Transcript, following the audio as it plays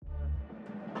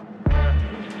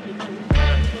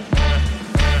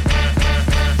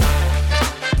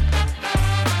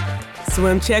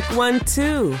Swim check 1,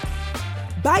 2.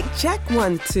 Bike check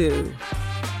 1, 2.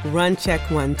 Run check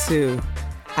 1, 2.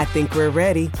 I think we're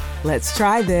ready. Let's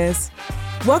try this.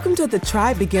 Welcome to the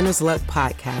Tri Beginner's Luck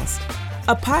podcast,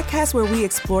 a podcast where we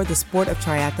explore the sport of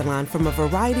triathlon from a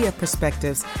variety of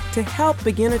perspectives to help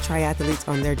beginner triathletes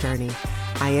on their journey.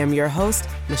 I am your host,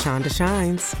 Mashonda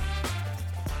Shines.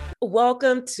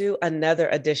 Welcome to another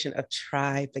edition of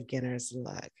Tri Beginner's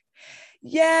Luck.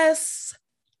 Yes,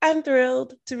 I'm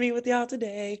thrilled to be with y'all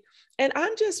today. And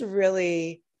I'm just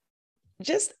really,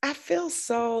 I feel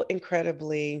so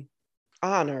incredibly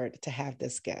honored to have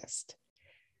this guest.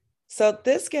 So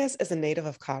this guest is a native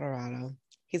of Colorado.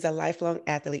 He's a lifelong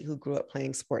athlete who grew up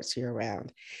playing sports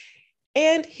year-round.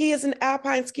 And he is an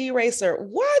alpine ski racer.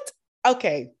 What?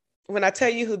 Okay, when I tell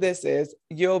you who this is,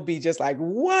 you'll be just like,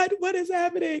 what? What is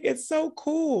happening? It's so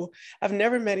cool. I've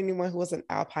never met anyone who was an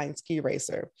alpine ski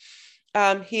racer.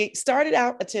 He started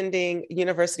out attending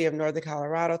University of Northern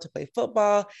Colorado to play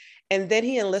football, and then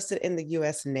he enlisted in the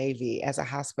U.S. Navy as a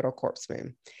hospital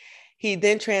corpsman. He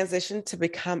then transitioned to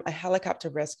become a helicopter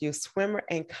rescue swimmer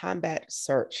and combat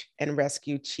search and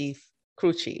rescue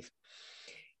crew chief.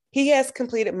 He has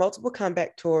completed multiple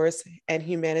combat tours and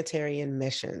humanitarian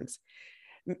missions.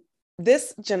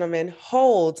 This gentleman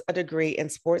holds a degree in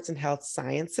sports and health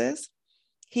sciences.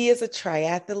 He is a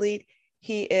triathlete.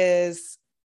 He is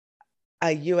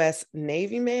a U.S.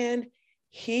 Navy man.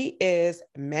 He is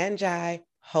Manjai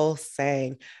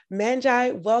Ho-Sang.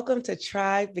 Manjai, welcome to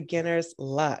Tri Beginner's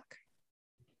Luck.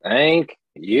 Thank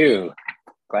you.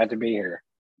 Glad to be here.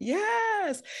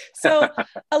 Yes. So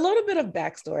a little bit of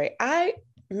backstory. I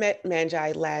met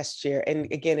Manjai last year,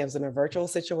 and again, it was in a virtual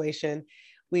situation.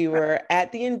 We were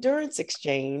at the Endurance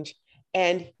Exchange,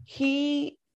 and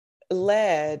he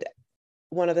led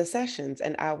one of the sessions,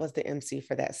 and I was the MC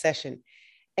for that session.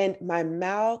 And my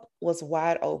mouth was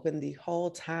wide open the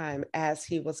whole time as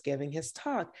he was giving his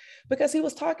talk, because he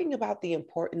was talking about the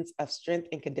importance of strength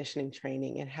and conditioning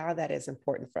training and how that is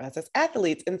important for us as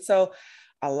athletes. And so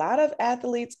a lot of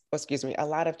triathletes,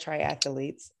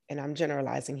 and I'm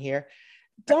generalizing here,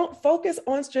 don't focus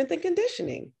on strength and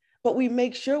conditioning, but we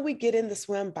make sure we get in the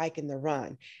swim, bike, and the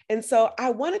run. And so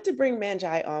I wanted to bring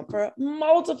Manjai on for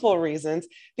multiple reasons,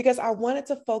 because I wanted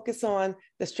to focus on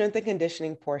the strength and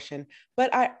conditioning portion,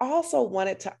 but I also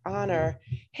wanted to honor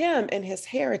him and his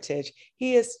heritage.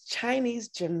 He is Chinese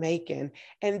Jamaican,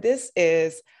 and this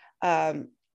is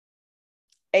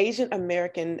Asian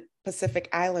American Pacific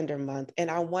Islander Month.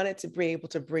 And I wanted to be able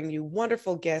to bring you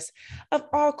wonderful guests of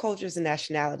all cultures and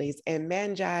nationalities. And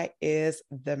Manjai is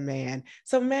the man.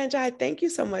 So Manjai, thank you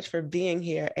so much for being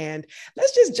here. And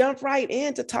let's just jump right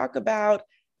in to talk about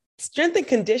strength and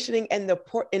conditioning and the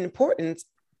importance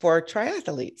for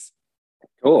triathletes.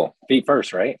 Cool. Feet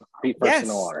first, right? Feet first yes. In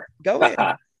the water. Go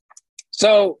ahead.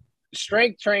 So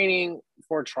strength training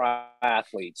for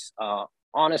triathletes,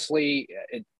 honestly,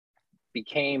 it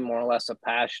became more or less a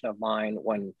passion of mine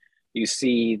when you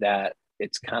see that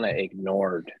it's kind of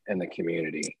ignored in the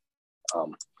community.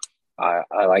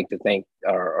 I like to think,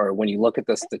 or when you look at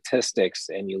the statistics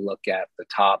and you look at the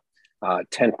top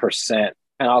 10%,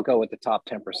 and I'll go with the top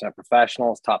 10%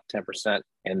 professionals, top 10%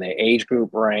 in the age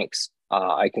group ranks,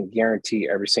 I can guarantee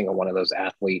every single one of those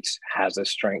athletes has a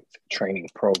strength training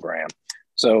program.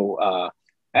 So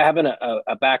having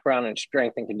a background in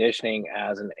strength and conditioning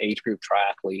as an age group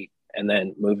triathlete, and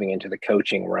then moving into the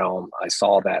coaching realm, I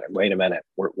saw that, wait a minute,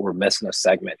 we're missing a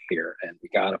segment here, and we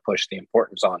got to push the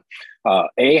importance on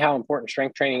A, how important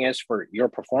strength training is for your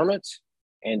performance,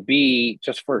 and B,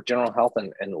 just for general health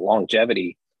and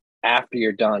longevity after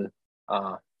you're done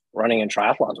running in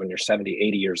triathlons when you're 70,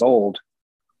 80 years old.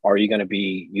 Are you going to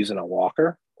be using a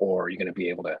walker, or are you going to be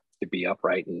able to be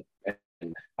upright? And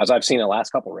as I've seen the last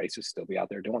couple of races, still be out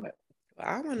there doing it.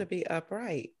 I want to be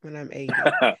upright when I'm 80.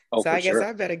 Oh, so I guess sure.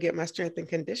 I better get my strength and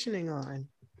conditioning on.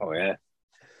 Oh, yeah.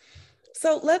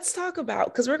 So let's talk about,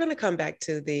 because we're going to come back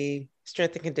to the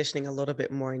strength and conditioning a little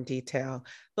bit more in detail,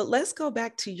 but let's go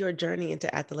back to your journey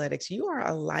into athletics. You are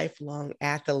a lifelong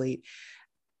athlete.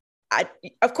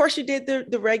 Of course, you did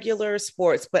the regular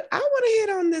sports, but I want to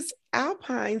hit on this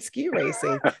alpine ski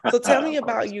racing. So tell me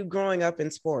about you growing up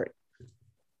in sport.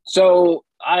 So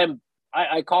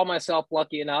I call myself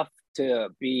lucky enough to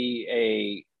be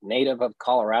a native of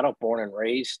Colorado, born and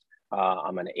raised.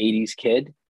 I'm an 80s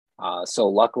kid. So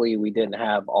luckily we didn't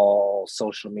have all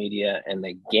social media and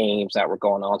the games that were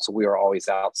going on. So we were always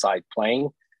outside playing.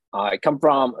 I come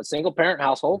from a single parent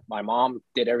household. My mom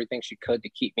did everything she could to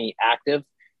keep me active.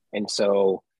 And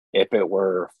so if it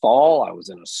were fall, I was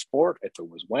in a sport. If it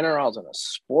was winter, I was in a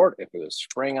sport. If it was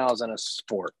spring, I was in a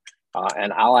sport.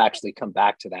 And I'll actually come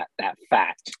back to that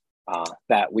fact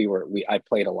that I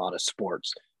played a lot of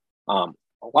sports. A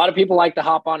lot of people like to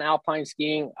hop on alpine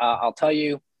skiing. I'll tell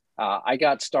you, I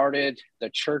got started. The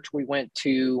church we went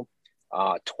to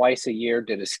twice a year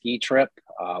did a ski trip.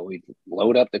 We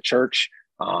load up the church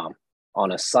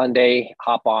on a Sunday,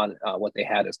 hop on what they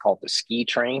had is called the ski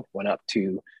train, went up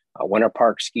to Winter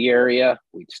Park ski area.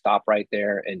 We'd stop right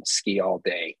there and ski all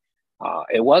day.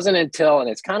 It wasn't until, and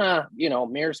it's kind of,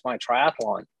 mirrors my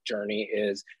triathlon journey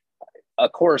is,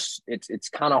 of course, it's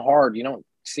kind of hard. You don't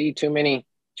see too many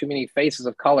faces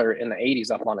of color in the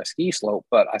 80s up on a ski slope,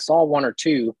 but I saw one or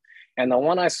two. And the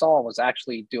one I saw was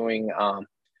actually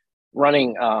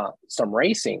running some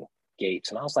racing gates.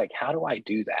 And I was like, how do I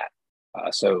do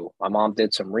that? So my mom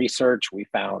did some research. We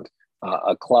found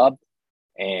a club,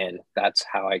 and that's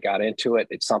how I got into it.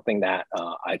 It's something that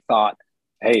I thought,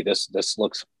 hey, this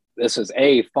is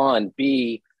A, fun,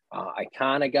 B, I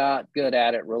kind of got good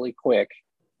at it really quick.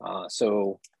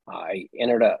 So I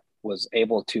was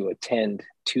able to attend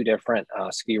 2 different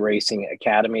ski racing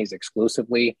academies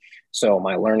exclusively. So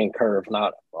my learning curve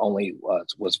not only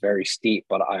was very steep,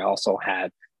 but I also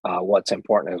had what's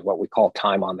important is what we call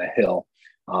time on the hill.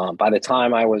 By the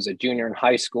time I was a junior in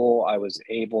high school, I was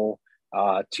able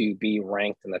to be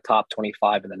ranked in the top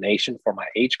 25 in the nation for my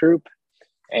age group.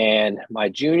 And my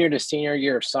junior to senior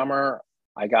year of summer,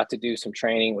 I got to do some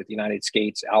training with the United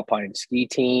States Alpine Ski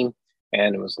Team,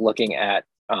 and was looking at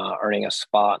earning a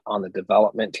spot on the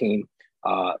development team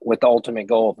with the ultimate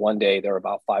goal of one day, there were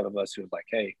about 5 of us who was like,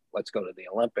 hey, let's go to the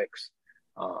Olympics.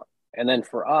 And then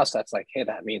for us, that's like, hey,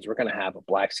 that means we're going to have a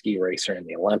black ski racer in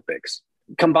the Olympics.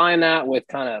 Combine that with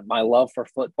kind of my love for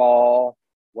football.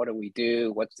 What do we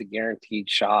do? What's the guaranteed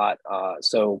shot?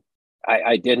 So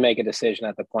I did make a decision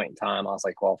at the point in time. I was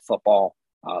like, well, football,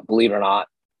 believe it or not,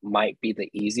 might be the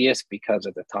easiest, because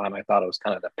at the time I thought it was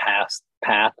kind of the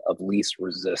path of least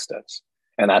resistance.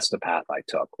 And that's the path I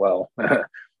took. Well,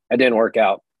 it didn't work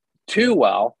out too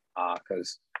well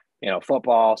because,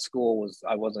 football, school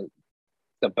I wasn't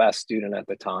the best student at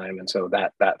the time. And so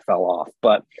that fell off.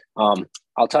 But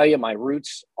I'll tell you, my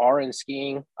roots are in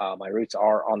skiing. My roots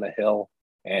are on the hill,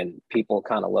 and people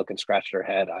kind of look and scratch their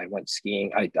head. I went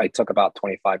skiing. I took about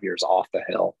 25 years off the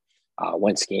hill,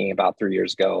 went skiing about 3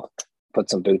 years ago, put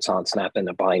some boots on, snapped in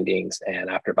the bindings. And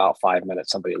after about 5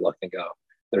 minutes, somebody looked and go,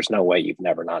 there's no way you've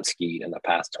never not skied in the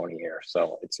past 20 years.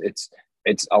 So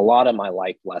it's a lot of my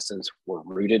life lessons were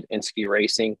rooted in ski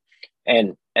racing.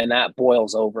 And that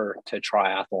boils over to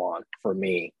triathlon for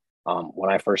me. When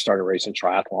I first started racing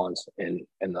triathlons in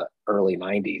the early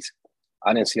 90s,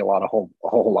 I didn't see a whole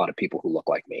lot of people who look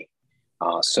like me.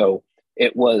 So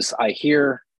it was, I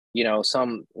hear,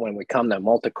 when we come to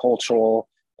multicultural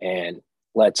and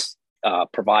let's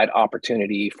provide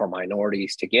opportunity for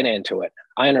minorities to get into it.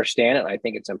 I understand it. I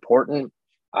think it's important.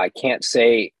 I can't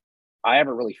say I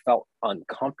ever really felt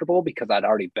uncomfortable because I'd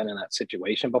already been in that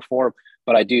situation before,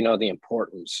 but I do know the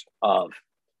importance of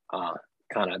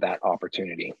kind of that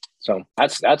opportunity. So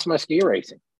that's my ski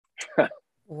racing.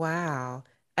 Wow.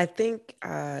 I think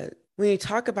when you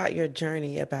talk about your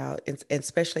journey about,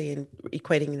 especially in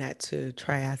equating that to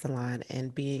triathlon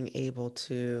and being able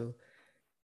to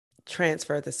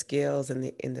transfer the skills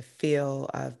in the feel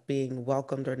of being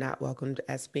welcomed or not welcomed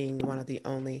as being one of the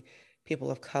only people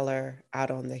of color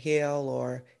out on the hill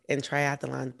or in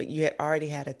triathlon, but you had already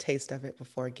had a taste of it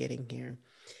before getting here.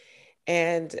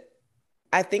 And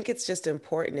I think it's just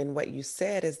important in what you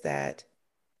said is that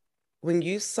when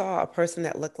you saw a person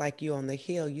that looked like you on the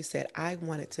hill, you said, I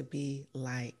wanted to be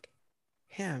like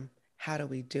him. How do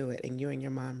we do it? And you and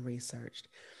your mom researched.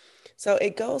 So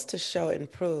it goes to show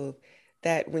and prove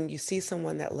that when you see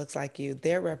someone that looks like you,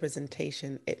 their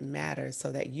representation, it matters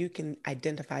so that you can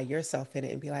identify yourself in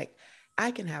it and be like,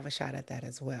 I can have a shot at that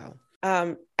as well.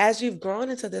 As you've grown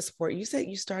into this sport, you said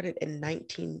you started in the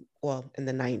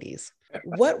 90s.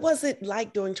 What was it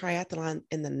like doing triathlon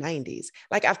in the 90s?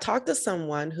 Like I've talked to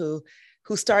someone who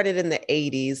started in the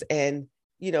 80s and,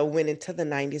 went into the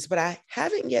 90s, but I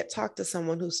haven't yet talked to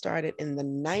someone who started in the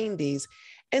 90s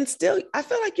and still, I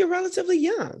feel like you're relatively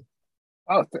young.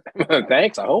 Oh,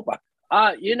 thanks. I hope.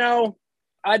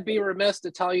 I'd be remiss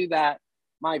to tell you that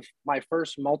my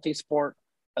first multi-sport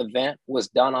event was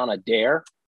done on a dare,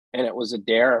 and it was a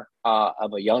dare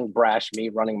of a young brash me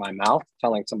running my mouth,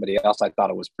 telling somebody else I thought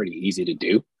it was pretty easy to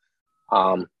do.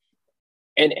 And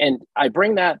I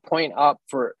bring that point up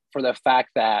for the fact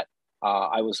that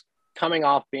I was coming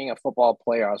off being a football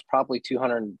player. I was probably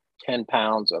 210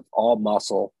 pounds of all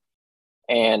muscle,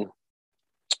 and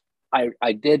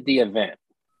I did the event,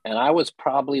 and I was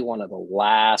probably one of the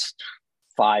last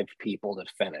 5 people to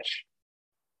finish.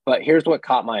 But here's what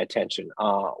caught my attention.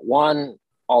 One,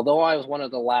 although I was one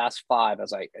of the last five,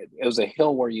 it was a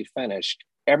hill where you finished.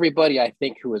 Everybody I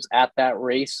think who was at that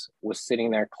race was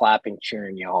sitting there clapping,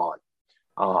 cheering you on.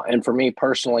 And for me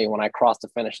personally, when I crossed the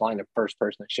finish line, the first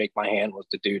person to shake my hand was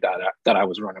the dude that I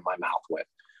was running my mouth with.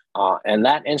 And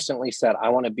that instantly said, I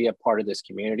want to be a part of this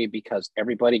community because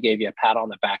everybody gave you a pat on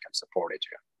the back and supported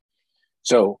you.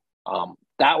 So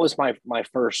that was my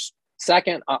first.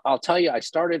 Second, I'll tell you, I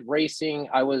started racing.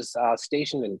 I was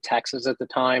stationed in Texas at the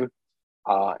time.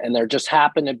 And there just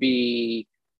happened to be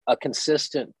a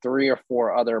consistent 3 or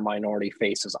 4 other minority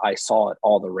faces I saw at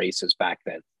all the races back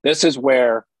then. This is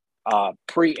where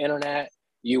pre-internet,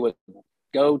 you would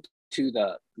go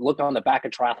to look on the back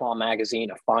of Triathlon magazine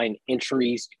to find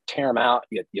entries, tear them out,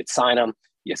 you'd sign them,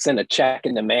 you send a check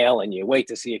in the mail, and you wait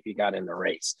to see if you got in the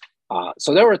race.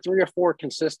 So there were 3 or 4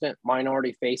 consistent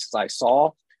minority faces I saw.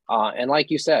 And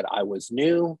like you said, I was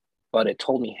new, but it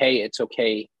told me, hey, it's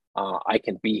okay. I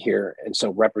can be here. And so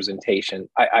representation,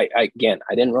 I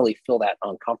didn't really feel that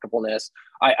uncomfortableness.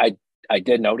 I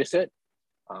did notice it,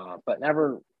 but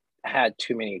never had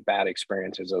too many bad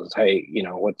experiences of, hey,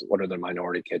 what are the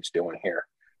minority kids doing here?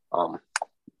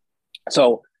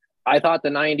 So I thought the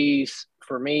 90s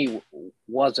for me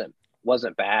wasn't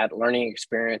bad learning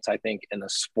experience. I think in the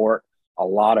sport, a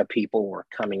lot of people were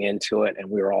coming into it and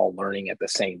we were all learning at the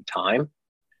same time.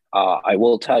 I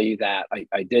will tell you that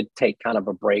I did take kind of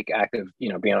a break,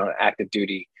 being on active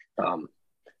duty.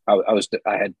 I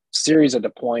had series of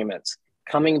deployments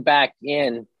coming back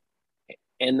in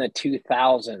the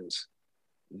 2000s.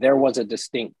 There was a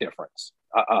distinct difference.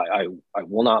 I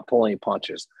will not pull any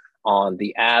punches on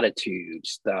the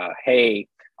attitudes. I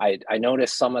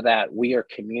noticed some of that we are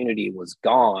community was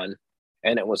gone,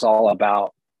 and it was all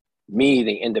about me,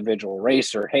 the individual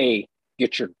racer. Hey,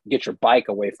 get your bike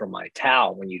away from my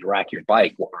towel when you rack your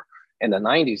bike. Or in the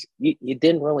 90s, you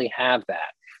didn't really have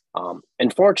that.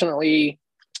 Unfortunately,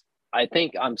 I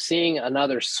think I'm seeing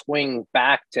another swing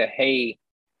back to, hey,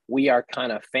 we are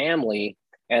kind of family.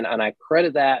 And I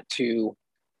credit that to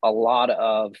a lot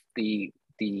of the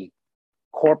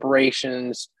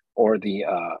corporations or the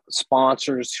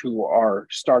sponsors who are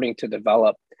starting to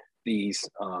develop these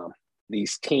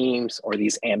teams or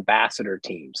these ambassador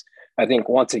teams. I think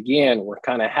once again, we're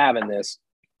kind of having this,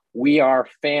 we are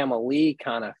family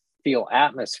kind of feel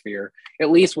atmosphere,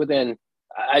 at least within,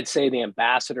 I'd say, the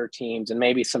ambassador teams, and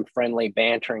maybe some friendly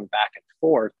bantering back and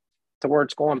forth, to where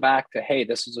it's going back to, hey,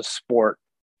 this is a sport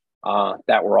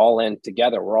that we're all in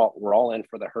together. We're all in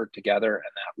for the herd together, and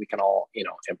that we can all,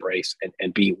 embrace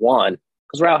and be one,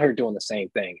 because we're out here doing the same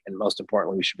thing. And most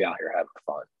importantly, we should be out here having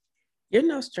fun. You're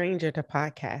no stranger to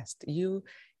podcast.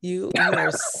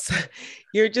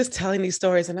 You're just telling these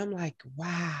stories, and I'm like,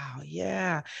 wow,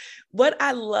 yeah. What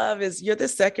I love is you're the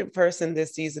second person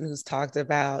this season who's talked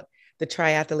about the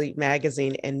Triathlete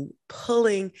magazine and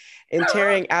pulling and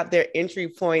tearing out their entry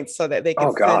points so that they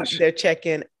can send their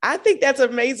check-in. I think that's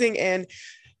amazing. And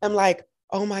I'm like,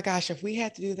 oh my gosh, if we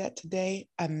had to do that today,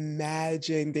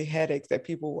 imagine the headaches that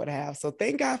people would have. So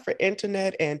thank God for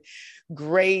internet and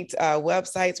great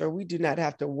websites where we do not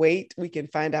have to wait. We can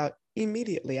find out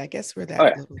immediately. I guess we're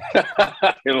that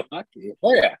little. You're lucky.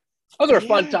 Oh yeah. Those were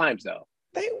fun times though.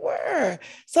 They were.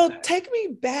 So take me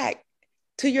back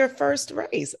to your first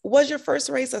race. Was your first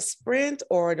race a sprint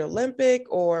or an Olympic,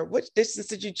 or which distance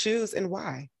did you choose and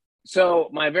why? So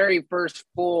my very first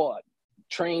full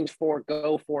trained for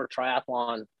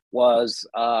triathlon was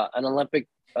an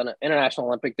international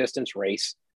Olympic distance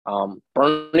race.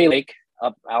 Burney Lake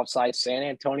up outside San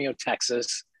Antonio,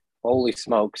 Texas. Holy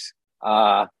smokes.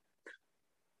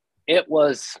 It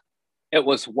was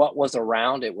what was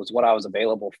around. It was what I was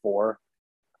available for.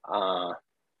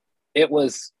 It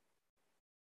was,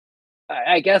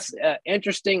 I guess,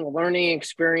 interesting learning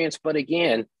experience. But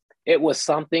again, it was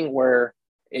something where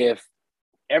if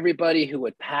everybody who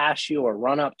would pass you or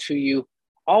run up to you,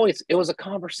 it was a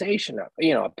conversation,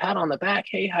 a pat on the back.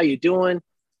 Hey, how you doing?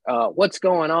 What's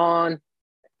going on?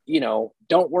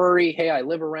 Don't worry. Hey, I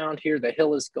live around here. The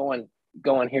hill is going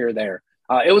here or there.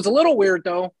 It was a little weird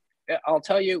though. I'll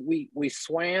tell you, we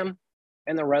swam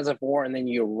in the reservoir and then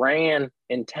you ran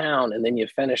in town and then you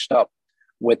finished up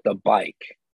with the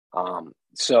bike.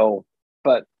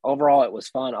 But overall it was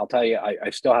fun. I'll tell you, I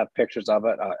still have pictures of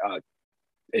it.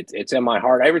 It's in my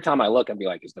heart. Every time I look, I'd be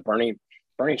like, is the Burney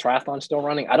Triathlon still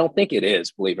running? I don't think it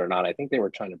is, believe it or not. I think they were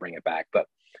trying to bring it back. But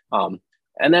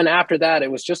and then after that,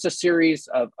 it was just a series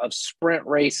of sprint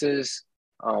races.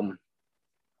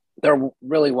 There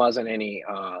really wasn't any,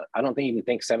 I don't even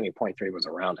think 70.3 was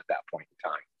around at that point in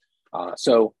time.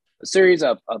 So a series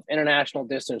of international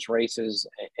distance races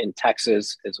in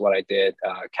Texas is what I did.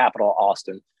 Capital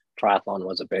Austin Triathlon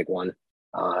was a big one.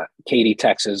 Katy,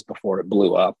 Texas, before it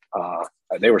blew up.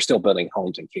 They were still building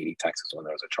homes in Katy, Texas when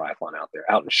there was a triathlon out there,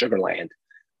 out in Sugar Land.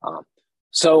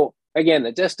 So again,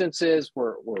 the distances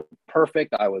were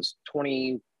perfect. I was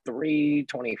 23,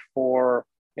 24,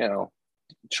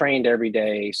 trained every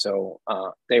day. So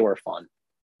they were fun.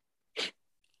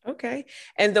 Okay.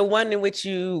 And the one in which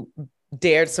you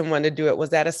dared someone to do it, was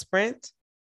that a sprint?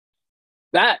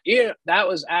 That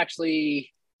was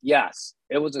actually, yes,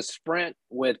 it was a sprint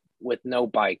with no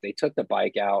bike. They took the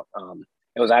bike out.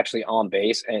 It was actually on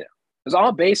base, and it was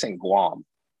on base in Guam,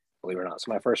 believe it or not. It's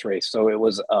my first race. So it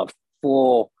was a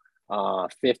full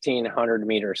 1,500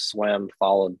 meter swim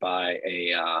followed by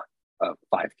a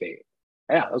 5K.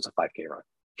 Yeah, it was a 5K run.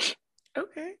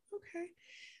 Okay.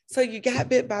 So you got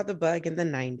bit by the bug in the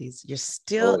 90s. You're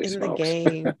still Holy in smokes. the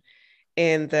game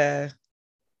in the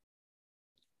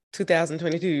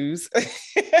 2022s.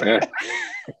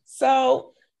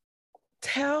 So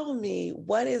tell me,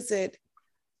 what is it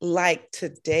like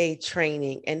today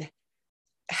training, and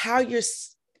how you're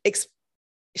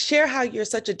share how you're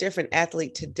such a different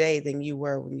athlete today than you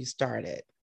were when you started?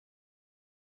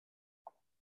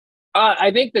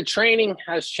 I think the training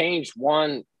has changed.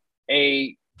 I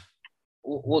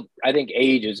think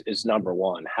age is number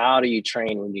one. How do you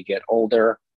train when you get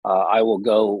older? I will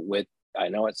go with, I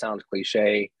know it sounds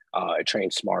cliche, I train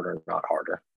smarter, not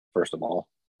harder, first of all.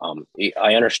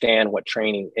 I understand what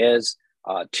training is.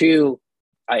 Two,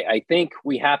 I think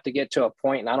we have to get to a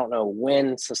point, and I don't know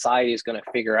when society is going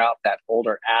to figure out that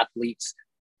older athletes,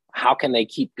 how can they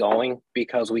keep going?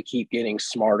 Because we keep getting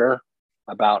smarter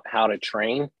about how to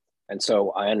train. And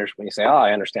so I understand when you say,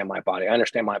 I understand my body. I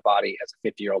understand my body as a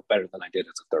 50-year-old better than I did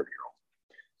as a 30-year-old.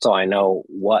 So I know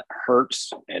what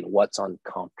hurts and what's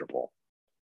uncomfortable.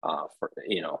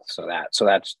 So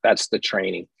that's the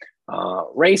training.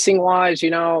 Racing wise,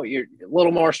 you're a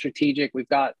little more strategic. We've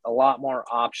got a lot more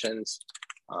options.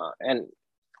 And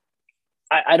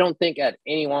I don't think at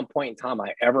any one point in time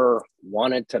I ever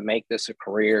wanted to make this a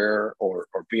career or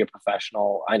be a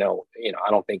professional. I know, I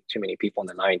don't think too many people in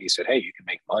the 90s said, hey, you can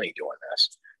make money doing this.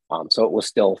 So it was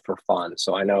still for fun.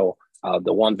 So I know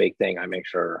the one big thing I make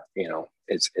sure,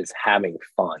 is having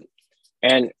fun.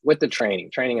 And with the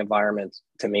training environment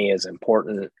to me is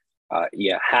important.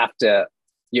 You have to,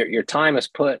 your time is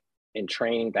put in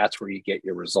training. That's where you get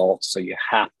your results. So you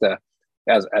have to,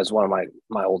 as one of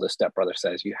my oldest stepbrother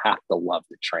says, you have to love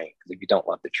the train, because if you don't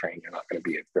love the train, you're not going to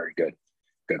be a very good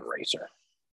racer.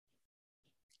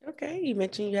 Okay, you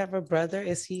mentioned you have a brother.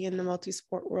 Is he in the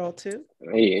multi-sport world too?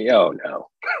 Oh no,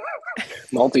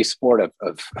 multi-sport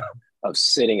of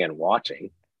sitting and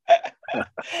watching. I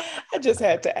just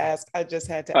had to ask.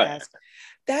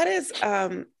 That is,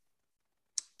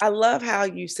 I love how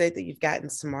you say that you've gotten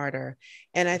smarter.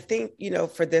 And I think,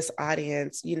 for this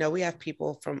audience, we have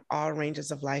people from all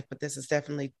ranges of life, but this is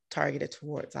definitely targeted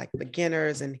towards like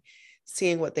beginners and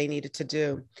seeing what they needed to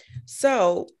do.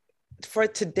 So for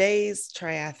today's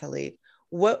triathlete,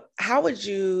 how would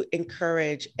you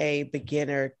encourage a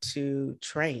beginner to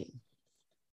train?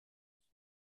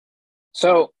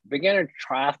 So beginner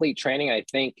triathlete training, I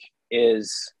think,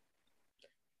 is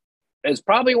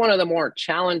probably one of the more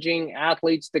challenging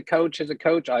athletes to coach as a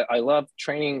coach. I love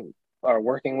training or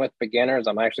working with beginners.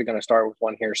 I'm actually going to start with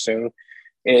one here soon.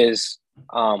 Is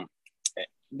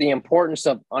the importance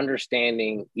of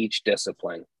understanding each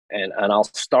discipline. And I'll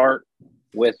start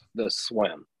with the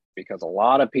swim, because a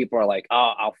lot of people are like,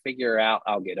 I'll figure it out,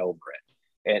 I'll get over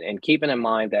it. And keeping in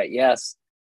mind that, yes,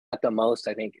 at the most,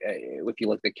 I think if you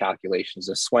look at calculations,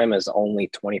 the swim is only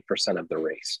 20% of the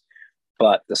race.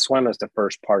 But the swim is the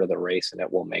first part of the race, and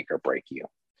it will make or break you.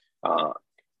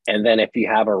 And then if you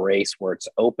have a race where it's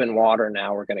open water,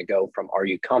 now we're going to go from, are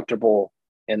you comfortable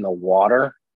in the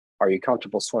water? Are you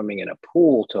comfortable swimming in a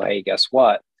pool? To, hey, guess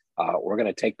what? We're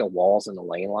going to take the walls and the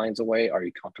lane lines away. Are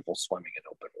you comfortable swimming in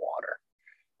open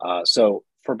water? So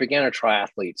for beginner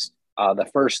triathletes, the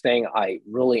first thing I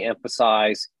really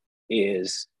emphasize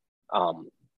is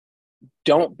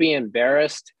don't be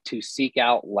embarrassed to seek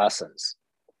out lessons.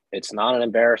 It's not an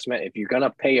embarrassment. If you're going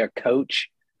to pay a coach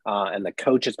and the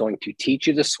coach is going to teach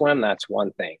you to swim, that's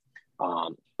one thing.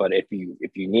 But if you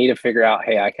need to figure out,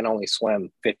 hey, I can only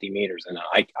swim 50 meters and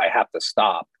I have to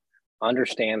stop,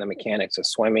 understand the mechanics of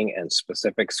swimming, and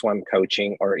specific swim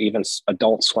coaching or even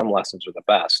adult swim lessons are the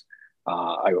best.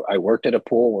 I worked at a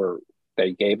pool where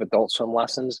they gave adult swim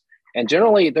lessons, and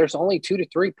generally there's only 2 to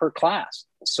 3 per class.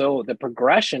 So the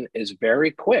progression is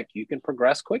very quick. You can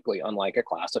progress quickly, unlike a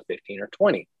class of 15 or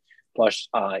 20. Plus,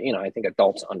 I think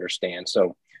adults understand.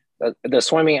 So the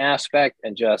swimming aspect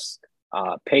and just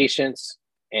patience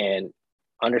and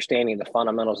understanding the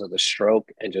fundamentals of the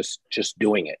stroke and just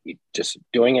doing it. Just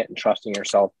doing it and trusting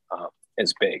yourself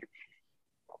is big.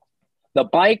 The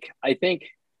bike, I think,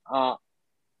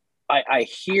 I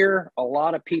hear a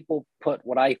lot of people put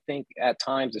what I think at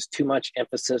times is too much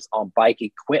emphasis on bike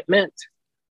equipment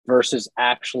versus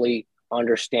actually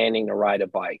understanding to ride a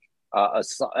bike. I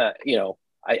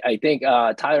think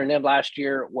Tyler Knibb last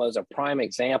year was a prime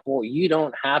example. You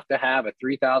don't have to have a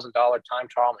 $3,000 time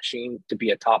trial machine to be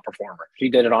a top performer. He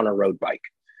did it on a road bike.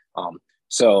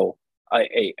 So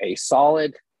a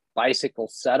solid bicycle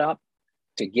setup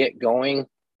to get going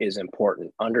is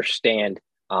important. Understand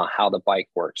how the bike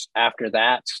works. After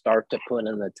that, start to put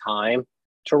in the time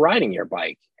to riding your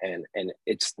bike. And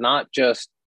it's not just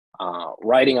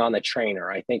riding on the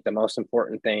trainer. I think the most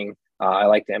important thing I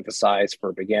like to emphasize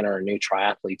for beginner and new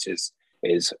triathletes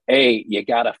is you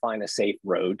got to find a safe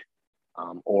road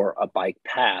or a bike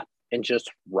path and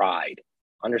just ride.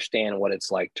 Understand what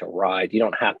it's like to ride. You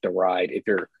don't have to ride. If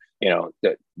you're,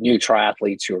 the new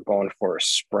triathletes who are going for a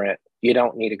sprint, you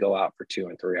don't need to go out for 2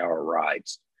 and 3 hour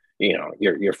rides.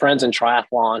 Your friends in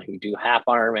triathlon who do half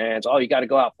Ironmans, you got to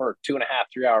go out for a 2.5,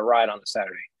 3 hour ride on the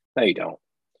Saturday. No, you don't.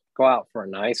 Go out for a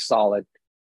nice solid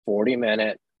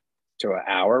 40-minute to an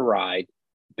hour ride,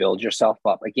 build yourself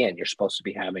up. Again, you're supposed to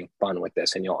be having fun with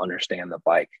this and you'll understand the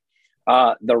bike.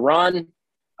 The run,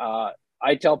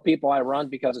 I tell people I run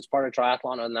because it's part of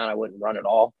triathlon, and that I wouldn't run at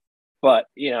all. But,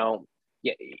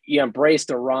 you embrace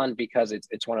the run because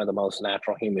it's one of the most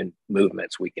natural human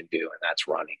movements we can do, and that's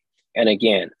running. And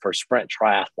again, for sprint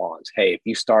triathlons, hey, if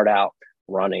you start out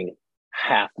running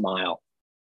half mile,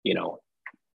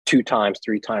 2 times,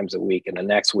 3 times a week, and the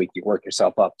next week you work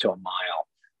yourself up to a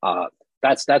mile,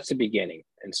 that's the beginning.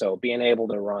 And so being able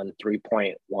to run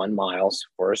 3.1 miles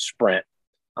for a sprint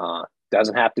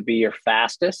doesn't have to be your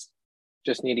fastest,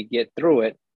 just need to get through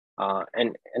it.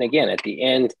 And again, at the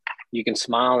end, you can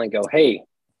smile and go, hey,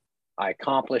 I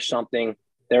accomplished something.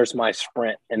 There's my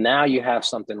sprint. And now you have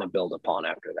something to build upon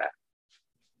after that.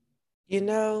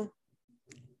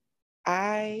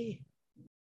 I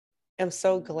am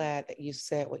so glad that you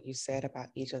said what you said about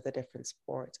each of the different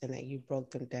sports and that you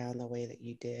broke them down the way that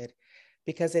you did,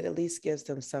 because it at least gives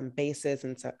them some basis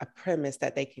and a premise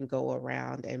that they can go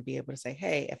around and be able to say,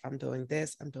 hey, if I'm doing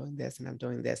this, I'm doing this, and I'm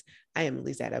doing this, I am at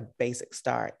least at a basic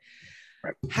start.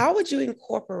 Right. How would you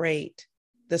incorporate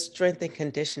the strength and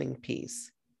conditioning piece?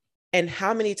 And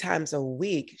how many times a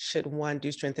week should one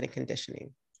do strength and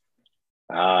conditioning?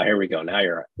 Here we go. Now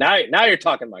you're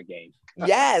talking my game.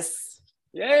 Yes.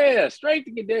 Yeah, strength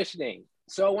and conditioning.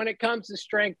 So when it comes to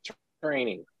strength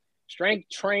training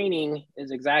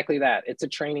is exactly that. It's a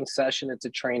training session. It's a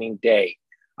training day.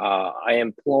 I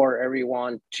implore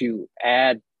everyone to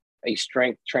add a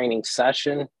strength training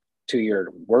session to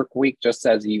your work week, just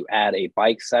as you add a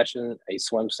bike session, a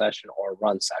swim session, or a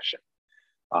run session.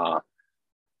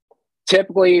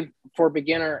 Typically for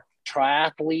beginner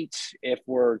triathletes, if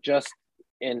we're just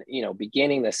in,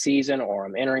 beginning the season, or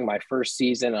I'm entering my first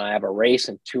season and I have a race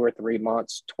in 2 or 3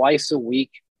 months, twice a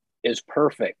week is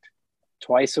perfect.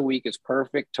 Twice a week is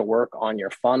perfect to work on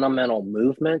your fundamental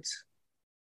movements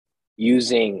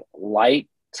using light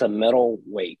to middle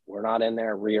weight. We're not in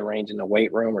there rearranging the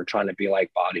weight room or trying to be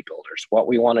like bodybuilders. What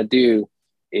we want to do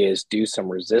is do some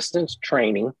resistance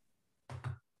training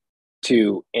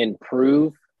to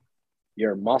improve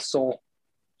your muscle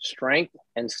strength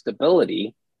and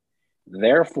stability.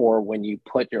 Therefore, when you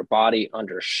put your body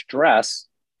under stress,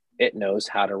 it knows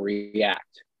how to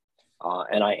react.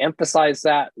 And I emphasize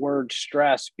that word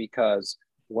stress because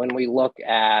when we look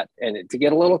at, and to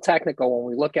get a little technical, when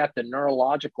we look at the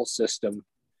neurological system,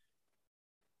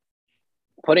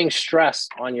 putting stress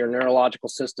on your neurological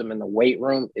system in the weight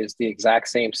room is the exact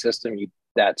same system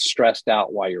that's stressed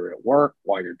out while you're at work,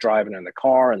 while you're driving in the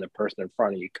car, and the person in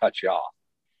front of you cuts you off.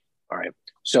 All right.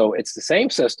 So it's the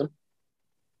same system.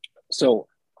 So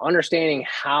understanding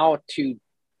how to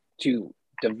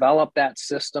develop that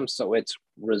system so it's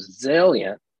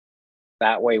resilient,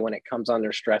 that way when it comes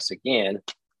under stress again,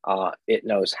 it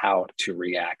knows how to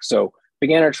react. So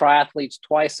beginner triathletes,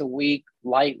 twice a week,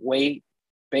 lightweight,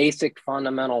 basic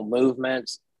fundamental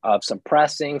movements of some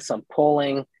pressing, some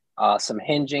pulling, some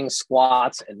hinging,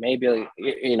 squats, and maybe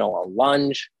a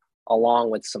lunge along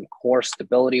with some core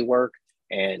stability work,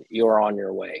 and you're on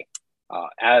your way.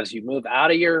 As you move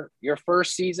out of your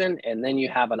first season, and then you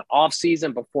have an off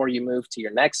season before you move to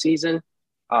your next season,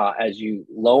 as you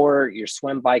lower your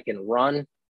swim, bike, and run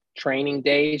training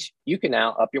days, you can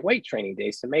now up your weight training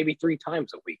days to maybe 3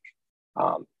 times a week.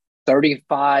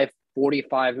 35,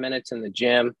 45 minutes in the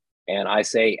gym, and I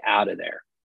say out of there.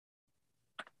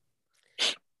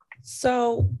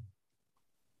 So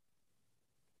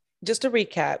just to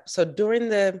recap, so during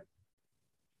the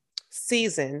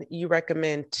season, you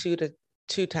recommend two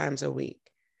times a week.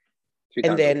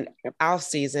 And then yep. off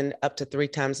season, up to 3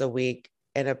 times a week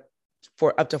and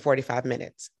for up to 45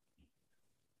 minutes.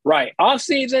 Right. Off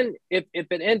season, if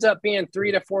it ends up being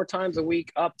 3 to 4 times a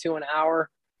week, up to an hour,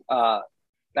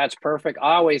 that's perfect.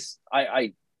 When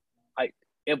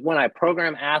I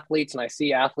program athletes and I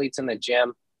see athletes in the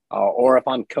gym, or if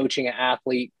I'm coaching an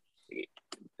athlete,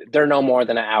 they're no more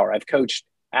than an hour. I've coached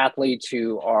athletes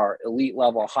who are elite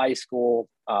level high school,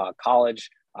 college.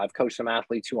 I've coached some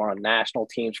athletes who are on national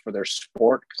teams for their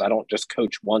sport, because I don't just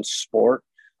coach one sport.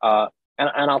 And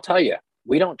I'll tell you,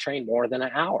 we don't train more than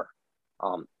an hour.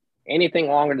 Anything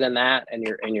longer than that, and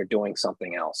you're doing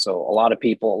something else. So a lot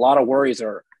of worries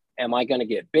are, am I going to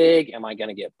get big? Am I going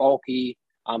to get bulky?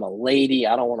 I'm a lady.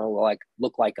 I don't want to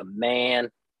look like a man.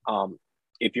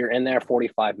 If you're in there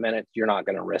 45 minutes, you're not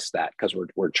going to risk that, because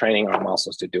we're training our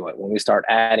muscles to do it. When we start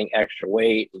adding extra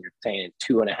weight and you're staying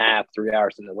 2.5, 3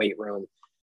 hours in the weight room,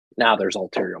 now there's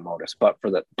ulterior motives. But for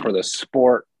the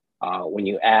sport, when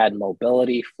you add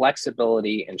mobility,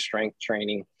 flexibility, and strength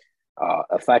training,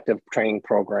 effective training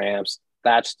programs,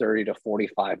 that's 30 to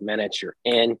 45 minutes. You're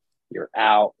in, you're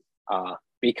out,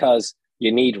 because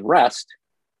you need rest,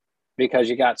 because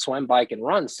you got swim, bike, and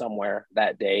run somewhere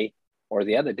that day or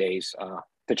the other days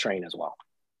to train as well.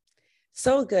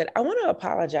 So good. I want to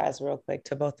apologize real quick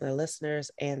to both the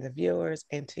listeners and the viewers,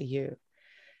 and to you.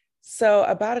 So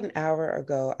about an hour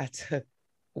ago, I took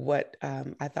what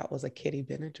I thought was a kitty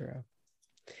Benadryl.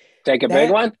 Take a big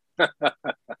one?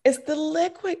 It's the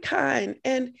liquid kind,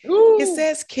 and Ooh. It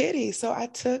says kitty. So I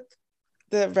took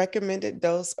the recommended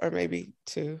dose, or maybe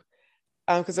 2,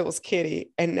 because it was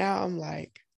kitty. And now I'm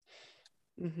like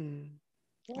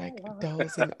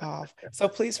dozing off. So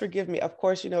please forgive me. Of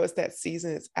course, it's that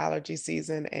season, it's allergy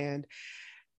season. And,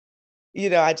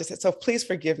 so please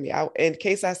forgive me. In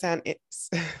case I sound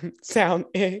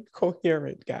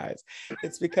incoherent, guys,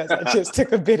 it's because I just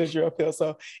took a Benadryl pill.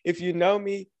 So if you know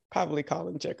me, probably call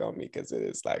and check on me, because it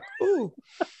is like, ooh.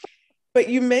 But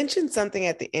you mentioned something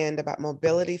at the end about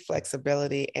mobility,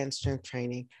 flexibility, and strength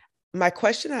training. My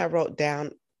question I wrote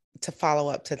down to follow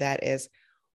up to that is,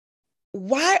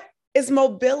 why is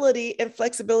mobility and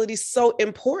flexibility so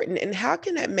important, and how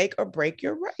can that make or break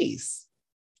your race?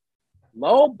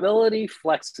 Mobility,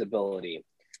 flexibility.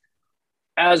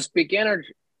 As beginner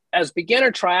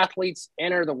triathletes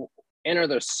enter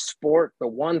the sport, the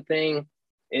one thing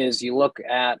is you look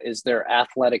at is their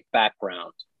athletic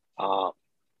background.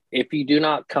 If you do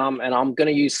not come, and I'm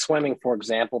going to use swimming, for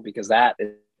example, because that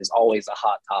is always a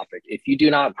hot topic. If you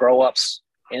do not grow up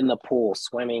in the pool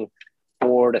swimming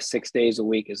 4 to 6 days a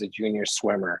week as a junior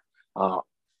swimmer,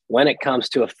 when it comes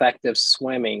to effective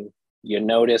swimming, you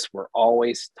notice we're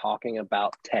always talking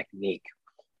about technique.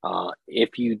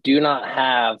 If you do not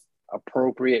have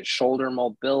appropriate shoulder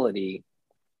mobility,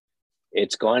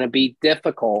 it's going to be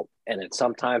difficult, and it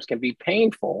sometimes can be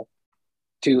painful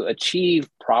to achieve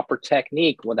proper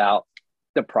technique without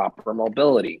the proper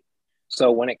mobility.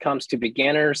 So when it comes to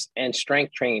beginners and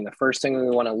strength training, the first thing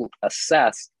we want to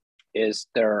assess is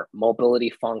their mobility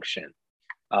function.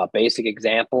 Basic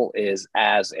example is,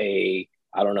 as a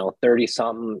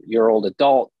 30-something-year-old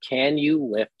adult, can you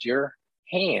lift your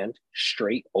hand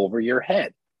straight over your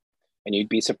head? And you'd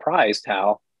be surprised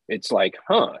how it's like,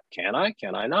 can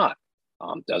I not?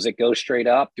 Does it go straight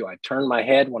up? Do I turn my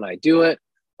head when I do it?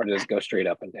 Or does it go straight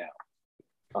up and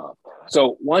down?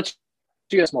 So once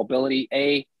you have mobility,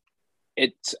 A,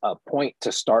 it's a point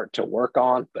to start to work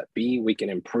on, but B, we can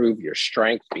improve your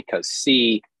strength, because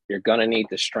C, you're going to need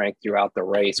the strength throughout the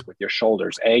race with your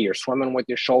shoulders. A, you're swimming with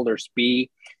your shoulders. B,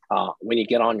 when you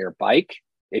get on your bike,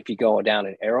 if you go down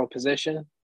an arrow position,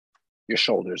 your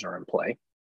shoulders are in play.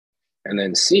 And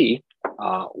then C,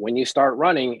 when you start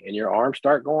running and your arms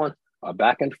start going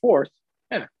back and forth,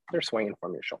 they're swinging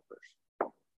from your shoulders.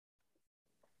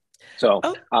 So,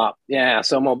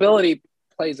 so mobility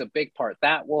plays a big part.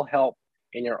 That will help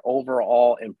in your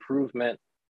overall improvement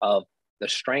of the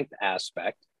strength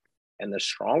aspect. And the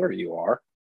stronger you are,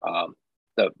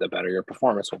 the better your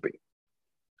performance will be.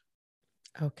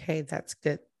 Okay, that's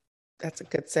good. That's a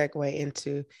good segue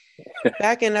into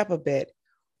backing up a bit.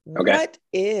 Okay. What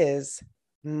is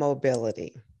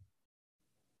mobility?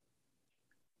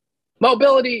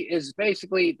 Mobility is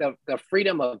basically the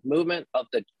freedom of movement of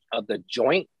the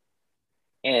joint.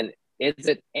 And is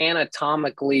it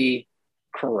anatomically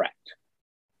correct?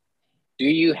 Do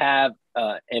you have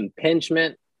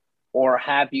impingement, or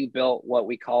have you built what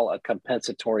we call a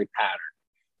compensatory pattern?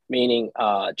 Meaning,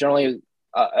 generally,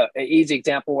 an easy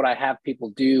example, what I have people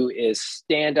do is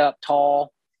stand up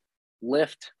tall,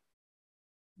 lift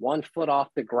 1 foot off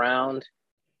the ground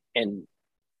and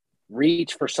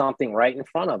reach for something right in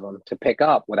front of them to pick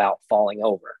up without falling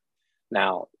over.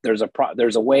 Now, there's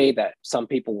a way that some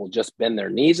people will just bend their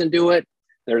knees and do it.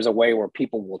 There's a way where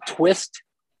people will twist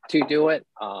to do it.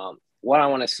 What I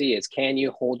want to see is, can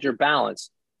you hold your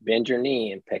balance, bend your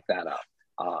knee, and pick that up?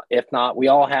 If not, we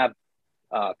all have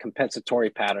compensatory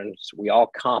patterns. We all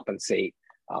compensate.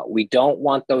 We don't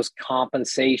want those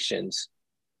compensations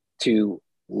to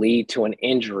lead to an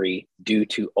injury due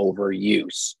to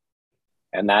overuse.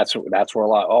 And that's where a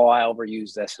lot, I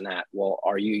overuse this and that. Well,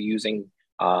 are you using,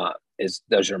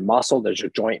 does your muscle, does your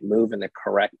joint move in the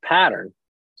correct pattern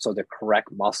so the correct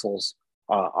muscles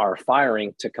are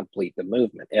firing to complete the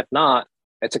movement? If not,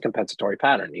 it's a compensatory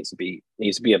pattern. It needs to be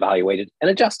evaluated and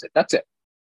adjusted. That's it.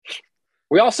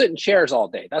 We all sit in chairs all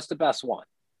day. That's the best one.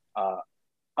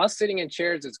 Us sitting in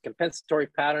chairs is a compensatory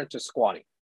pattern to squatting.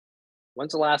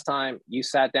 When's the last time you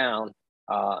sat down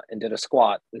and did a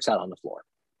squat and sat on the floor?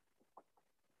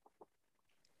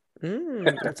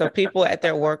 So people at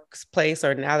their workplace,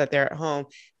 or now that they're at home,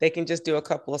 they can just do a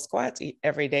couple of squats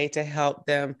every day to help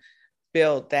them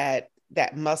build that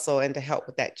muscle and to help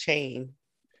with that chain.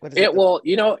 Well,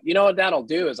 you know what that'll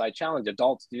do is, I challenge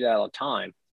adults to do that all the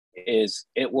time, is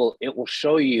it will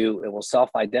show you, it will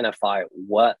self-identify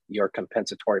what your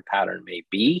compensatory pattern may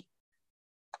be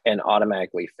and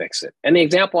automatically fix it. And the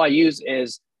example I use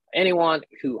is anyone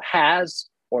who has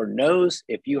or knows,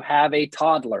 if you have a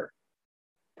toddler,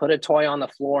 put a toy on the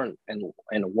floor and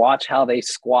watch how they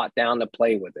squat down to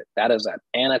play with it. That is an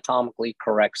anatomically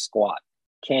correct squat.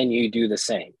 Can you do the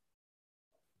same?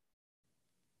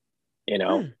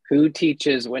 Who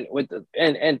teaches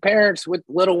and parents with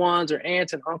little ones, or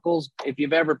aunts and uncles, if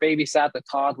you've ever babysat the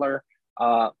toddler,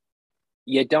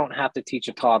 you don't have to teach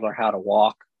a toddler how to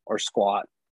walk or squat.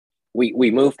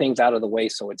 We move things out of the way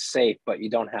so it's safe, but you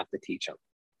don't have to teach them,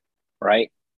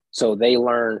 right? So they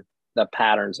learn the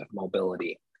patterns of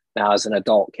mobility. Now, as an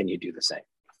adult, can you do the same?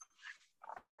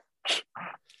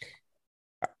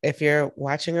 If you're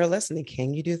watching or listening,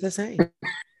 can you do the same?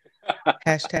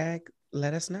 Hashtag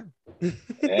let us know.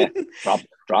 Yeah,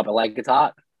 drop it like it's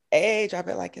hot. Hey, drop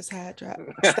it like it's hot.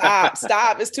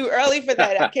 Stop. It's too early for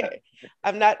that.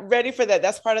 I'm not ready for that.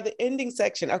 That's part of the ending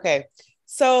section. Okay.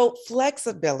 So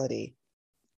flexibility,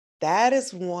 that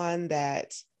is one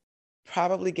that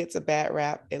probably gets a bad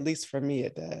rap. At least for me,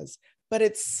 it does. But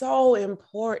it's so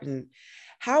important.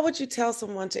 How would you tell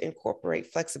someone to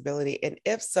incorporate flexibility? And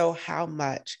if so, how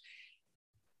much?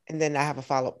 And then I have a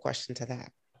follow-up question to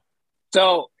that.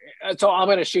 So I'm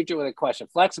going to shoot you with a question.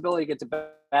 Flexibility gets a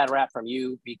bad rap from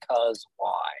you because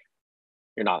why?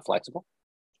 You're not flexible?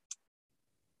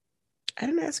 I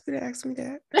didn't ask you to ask me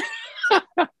that.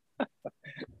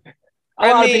 A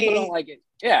lot of people don't like it.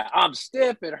 Yeah, I'm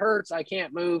stiff. It hurts. I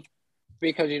can't move,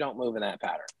 because you don't move in that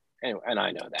pattern. And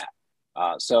I know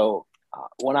that. So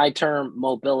when I term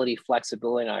mobility,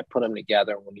 flexibility, and I put them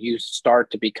together, when you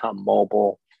start to become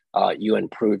mobile, you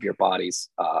improve your body's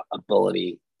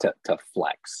ability to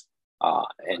flex.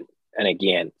 And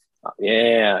again,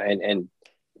 and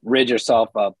rid yourself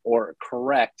of or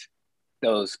correct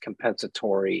those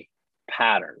compensatory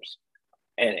patterns.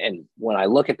 And when I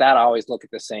look at that, I always look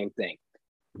at the same thing.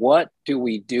 What do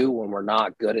we do when we're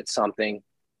not good at something?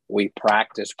 We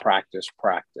practice.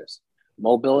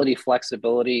 Mobility,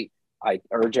 flexibility, I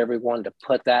urge everyone to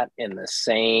put that in the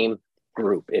same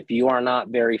group. If you are not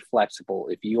very flexible,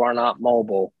 if you are not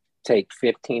mobile, take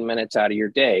 15 minutes out of your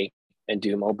day and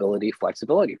do mobility,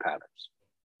 flexibility patterns.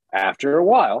 After a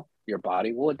while, your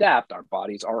body will adapt. Our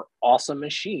bodies are awesome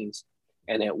machines,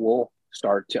 and it will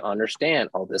start to understand,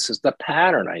 this is the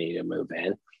pattern I need to move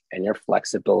in, and your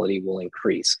flexibility will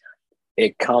increase.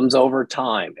 It comes over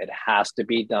time. It has to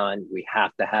be done. We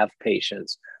have to have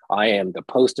patience. I am the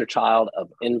poster child of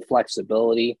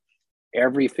inflexibility.